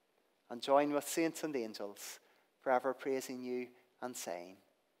mercy and join with saints and angels, forever praising you and saying,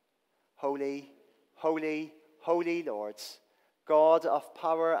 Holy, holy, holy Lord, God of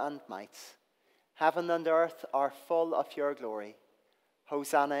power and might, heaven and earth are full of your glory.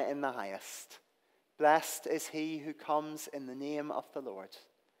 Hosanna in the highest. Blessed is he who comes in the name of the Lord.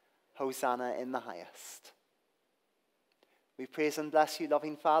 Hosanna in the highest. We praise and bless you,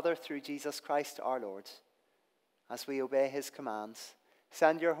 loving Father, through Jesus Christ our Lord. As we obey his commands,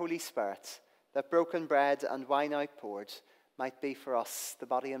 send your Holy Spirit, that broken bread and wine outpoured might be for us the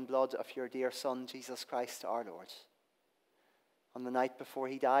body and blood of your dear Son, Jesus Christ our Lord. On the night before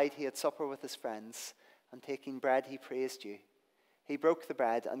he died, he had supper with his friends, and taking bread, he praised you. He broke the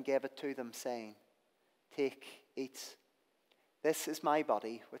bread and gave it to them, saying, Take, eat. This is my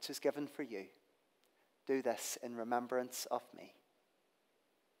body, which is given for you. Do this in remembrance of me.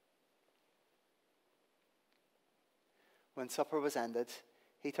 When supper was ended,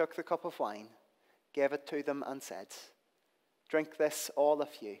 he took the cup of wine, gave it to them, and said, Drink this, all of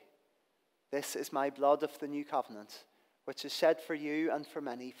you. This is my blood of the new covenant, which is shed for you and for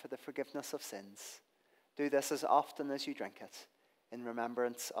many for the forgiveness of sins. Do this as often as you drink it, in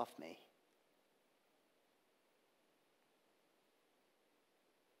remembrance of me.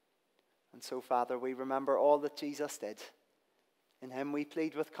 And so, Father, we remember all that Jesus did. In him we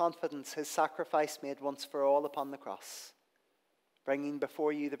plead with confidence his sacrifice made once for all upon the cross. Bringing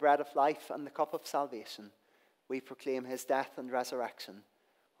before you the bread of life and the cup of salvation, we proclaim his death and resurrection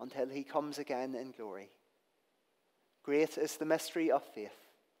until he comes again in glory. Great is the mystery of faith.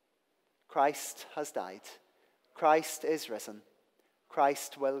 Christ has died. Christ is risen.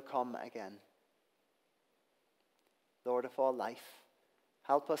 Christ will come again. Lord of all life,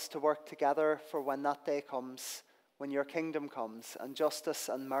 help us to work together for when that day comes, when your kingdom comes and justice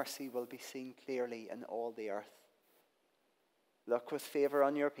and mercy will be seen clearly in all the earth. Look with favor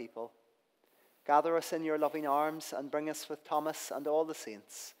on your people. Gather us in your loving arms and bring us with Thomas and all the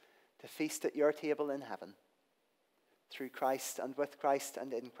saints to feast at your table in heaven. Through Christ and with Christ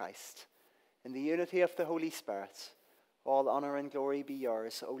and in Christ, in the unity of the Holy Spirit, all honor and glory be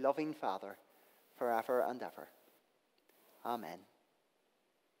yours, O loving Father, forever and ever. Amen.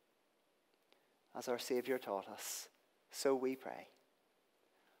 As our Saviour taught us, so we pray.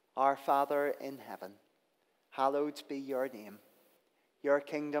 Our Father in heaven, hallowed be your name. Your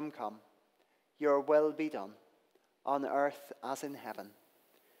kingdom come, your will be done, on earth as in heaven.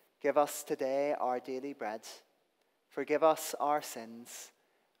 Give us today our daily bread. Forgive us our sins,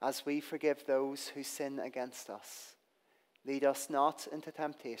 as we forgive those who sin against us. Lead us not into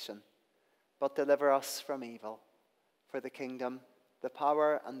temptation, but deliver us from evil. For the kingdom, the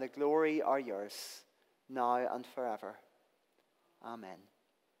power, and the glory are yours, now and forever. Amen.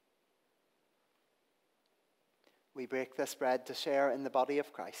 We break this bread to share in the body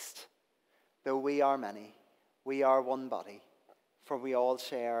of Christ. Though we are many, we are one body, for we all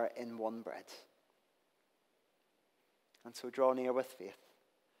share in one bread. And so draw near with faith.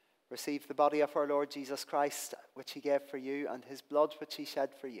 Receive the body of our Lord Jesus Christ, which he gave for you, and his blood which he shed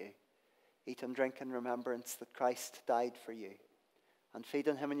for you. Eat and drink in remembrance that Christ died for you, and feed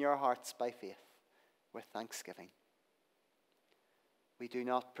on him in your hearts by faith, with thanksgiving. We do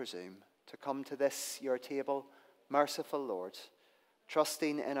not presume to come to this your table, merciful Lord,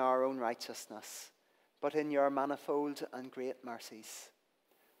 trusting in our own righteousness, but in your manifold and great mercies.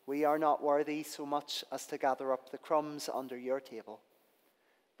 We are not worthy so much as to gather up the crumbs under your table,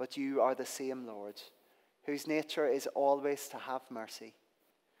 but you are the same Lord, whose nature is always to have mercy.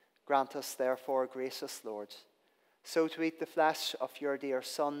 Grant us, therefore, gracious Lord, so to eat the flesh of your dear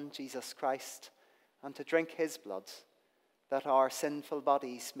Son, Jesus Christ, and to drink his blood, that our sinful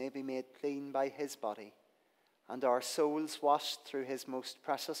bodies may be made clean by his body, and our souls washed through his most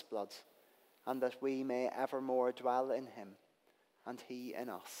precious blood, and that we may evermore dwell in him, and he in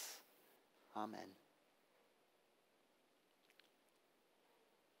us. Amen.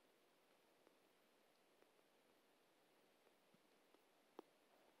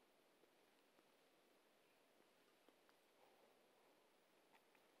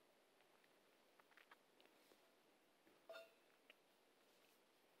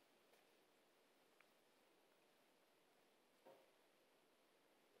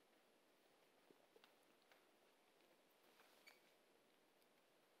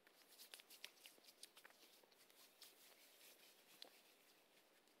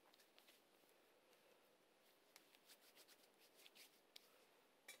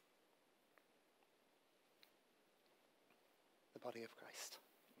 body of Christ.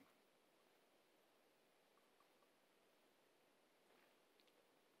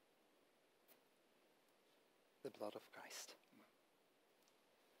 The blood of Christ.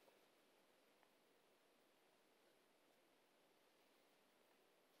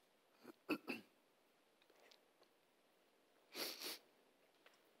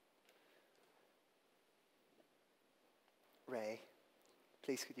 Ray,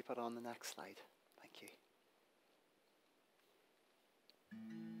 please could you put on the next slide? Thank you.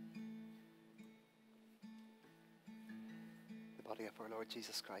 The body of our Lord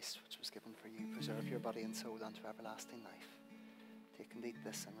Jesus Christ, which was given for you, preserve your body and soul unto everlasting life. Take and eat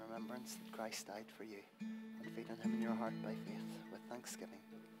this in remembrance that Christ died for you, and feed on him in your heart by faith with thanksgiving.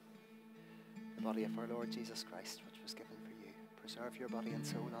 The body of our Lord Jesus Christ, which was given for you, preserve your body and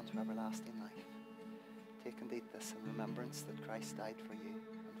soul unto everlasting life. Take and eat this in remembrance that Christ died for you,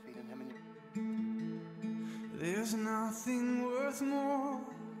 and feed on him in your... There's nothing worth more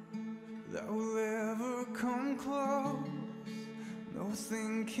that will ever come close.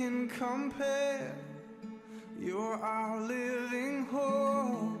 Nothing can compare. You're our living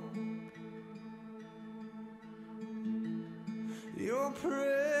hope. Your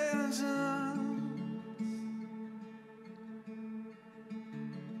presence,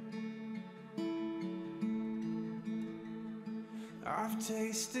 I've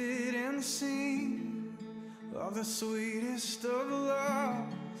tasted and seen of the sweetest of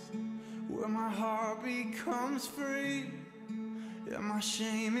loves, where my heart becomes free and my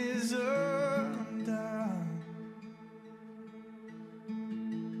shame is undone.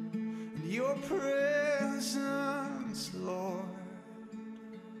 And your presence, Lord,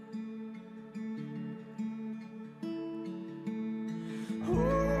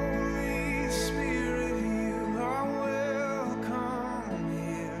 Holy Spirit, you are welcome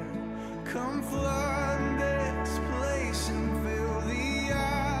here. Come flood this place and fill the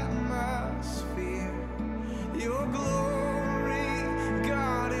atmosphere. Your glory,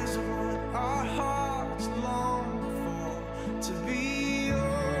 God, is what our hearts long for, to be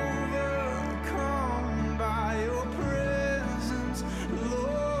overcome by your presence,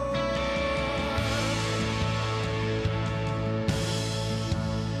 Lord.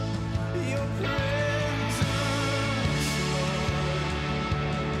 Your presence, Lord.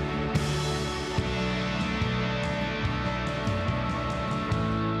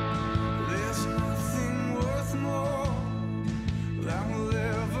 There's nothing worth more that will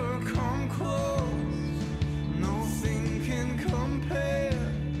ever come close. Nothing can compare.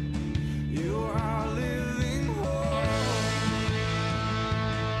 You are our living hope.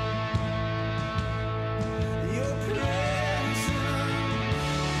 Your presence,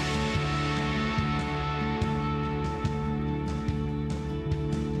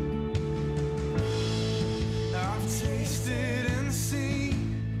 I've tasted and seen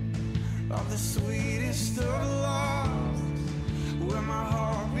of the sweetest of loves, where my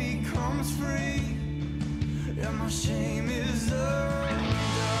heart becomes free and my shame is undone.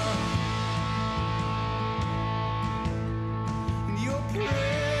 And your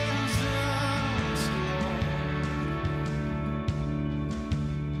presence, Lord.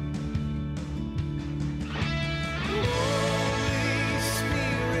 Holy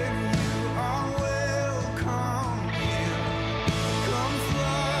Spirit, you are welcome here. Come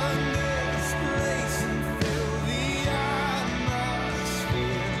flood this place and fill the atmosphere.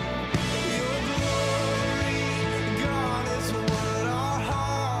 Your glory, God, is what our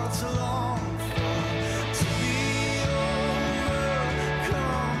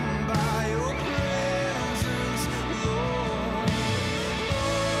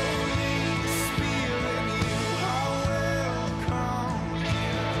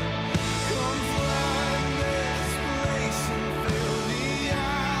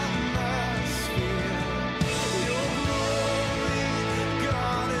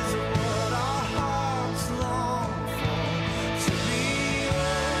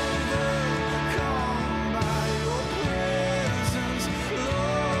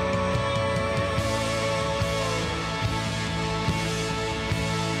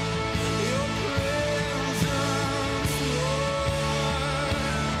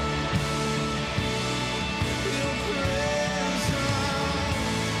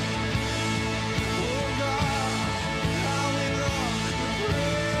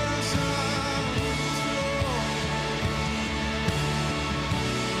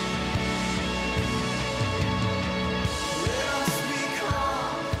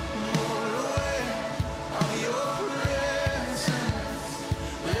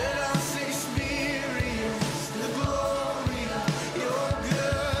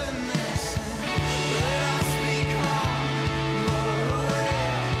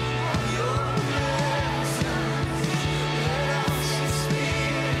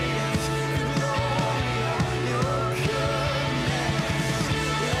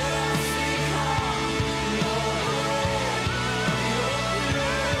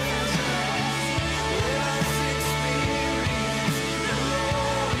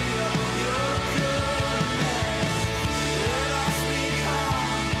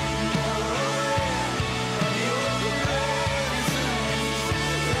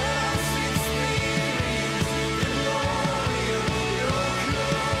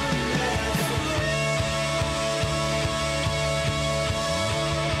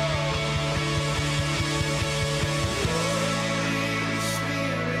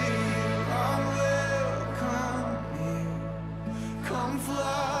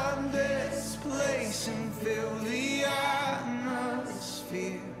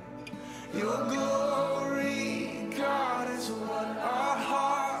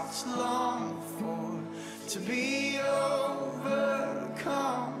hearts long for, to be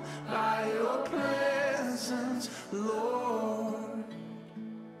overcome by your presence, Lord.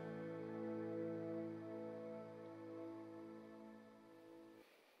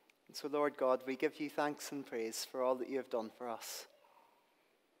 And so, Lord God, we give you thanks and praise for all that you have done for us.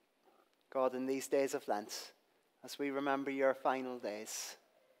 God, in these days of Lent, as we remember your final days,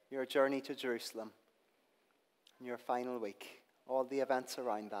 your journey to Jerusalem, and your final week, all the events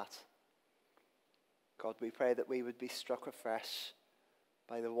around that, God, we pray that we would be struck afresh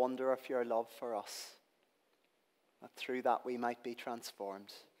by the wonder of your love for us, that through that we might be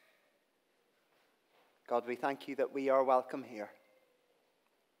transformed. God, we thank you that we are welcome here,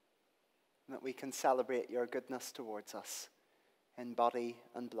 and that we can celebrate your goodness towards us in body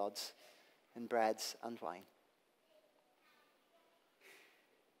and blood, in bread and wine.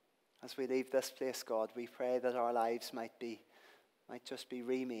 As we leave this place, God, we pray that our lives might just be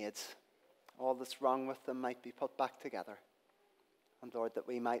remade. All that's wrong with them might be put back together. And Lord, that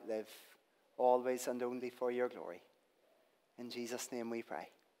we might live always and only for your glory. In Jesus' name we pray.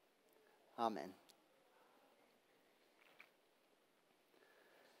 Amen.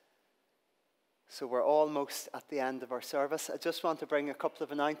 So we're almost at the end of our service. I just want to bring a couple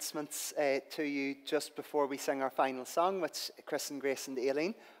of announcements to you just before we sing our final song, which Chris and Grace and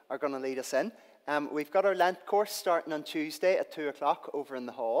Aileen are going to lead us in. We've got our Lent course starting on Tuesday at 2 o'clock over in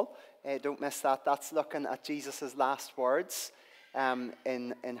the hall. Don't miss that. That's looking at Jesus' last words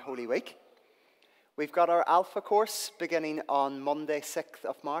in Holy Week. We've got our Alpha course beginning on Monday, 6th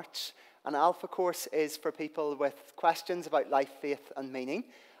of March. An Alpha course is for people with questions about life, faith, and meaning.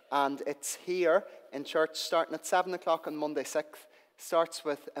 And it's here in church starting at 7 o'clock on Monday 6th. Starts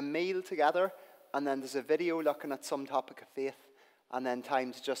with a meal together, and then there's a video looking at some topic of faith, and then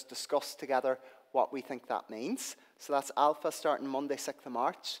time to just discuss together what we think that means. So that's Alpha starting Monday 6th of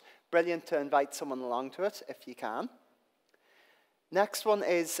March. Brilliant to invite someone along to it if you can. Next one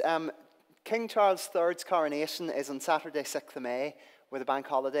is King Charles III's coronation is on Saturday 6th of May with a bank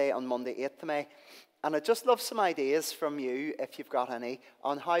holiday on Monday 8th of May. And I'd just love some ideas from you, if you've got any,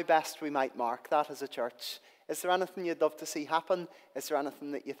 on how best we might mark that as a church. Is there anything you'd love to see happen? Is there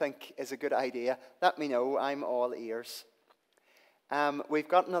anything that you think is a good idea? Let me know. I'm all ears. We've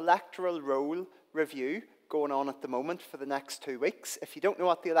got an electoral roll review going on at the moment for the next 2 weeks. If you don't know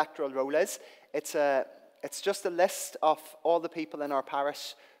what the electoral roll is, it's just a list of all the people in our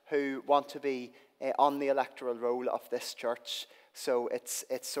parish who want to be on the electoral roll of this church. So it's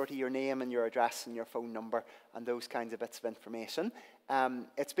sort of your name and your address and your phone number and those kinds of bits of information.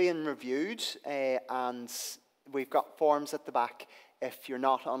 It's being reviewed and we've got forms at the back. If you're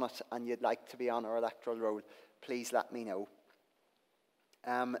not on it and you'd like to be on our electoral roll, please let me know.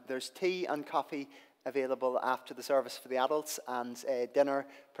 There's tea and coffee available after the service for the adults and dinner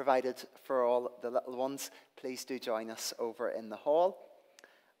provided for all the little ones. Please do join us over in the hall.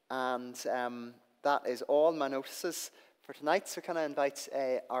 And that is all my notices for tonight. So can I invite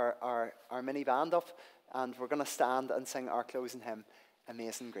our mini band up, and we're going to stand and sing our closing hymn,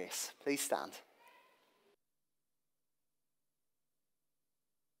 Amazing Grace. Please stand.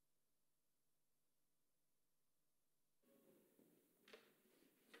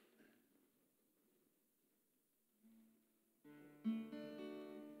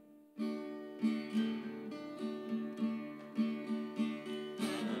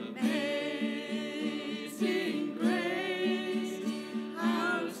 Amazing grace,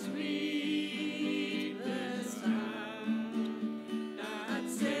 how sweet the sound that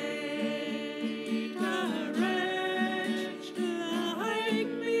saved a wretch like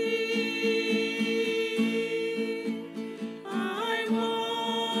me. I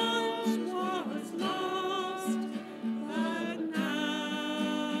once was lost, but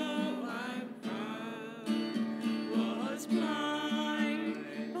now I'm found. Was blind,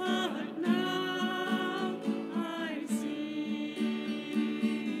 but now I see.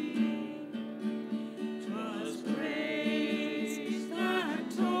 'Twas grace that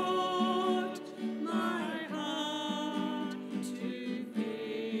taught my heart to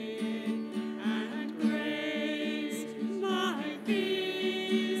fear, and grace my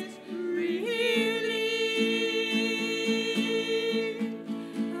fears relieved.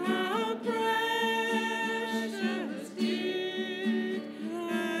 How precious did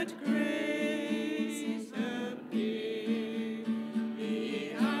that grace appear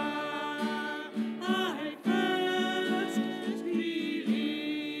the hour I first believed.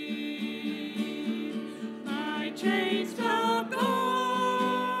 My chains are gone,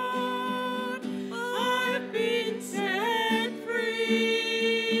 I've been set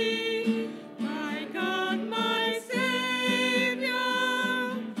free. My God, my Savior,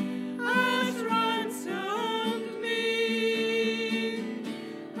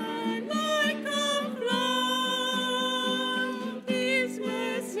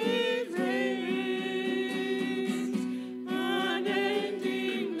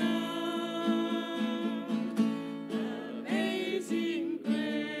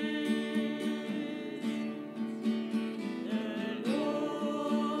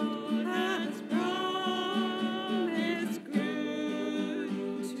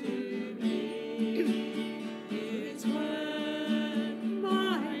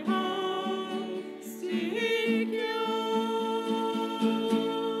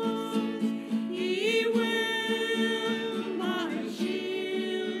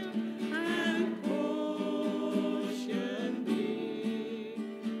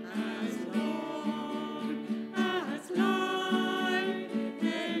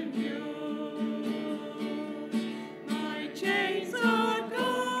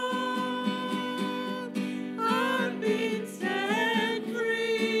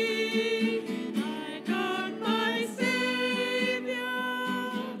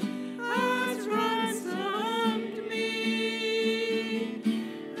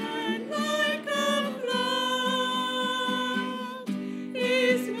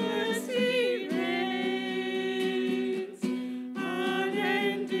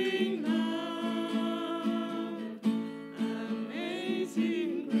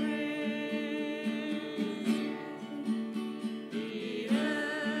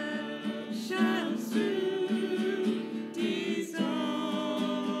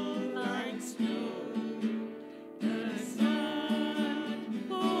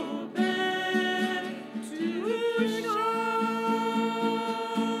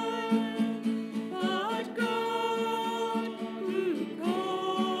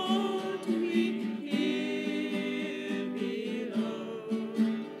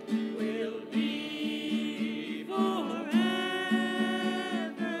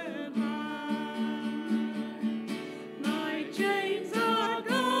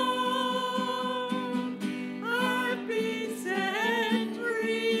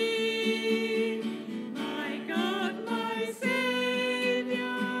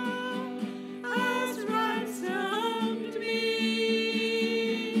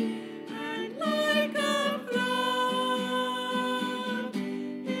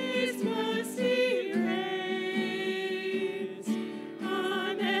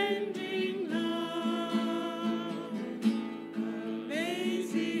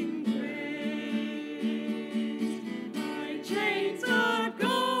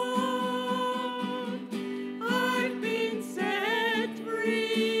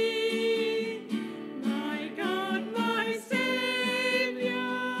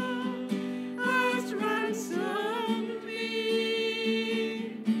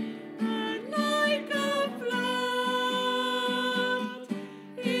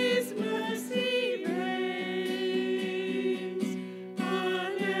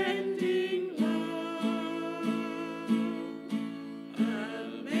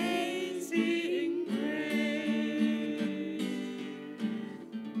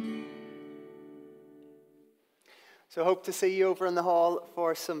 So hope to see you over in the hall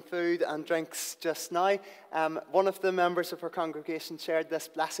for some food and drinks just now. One of the members of our congregation shared this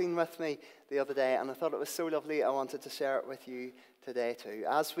blessing with me the other day, and I thought it was so lovely I wanted to share it with you today too.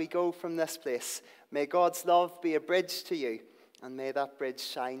 As we go from this place, may God's love be a bridge to you, and may that bridge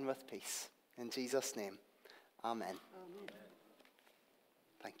shine with peace. In Jesus' name, amen.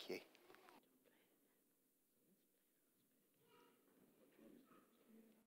 Thank you.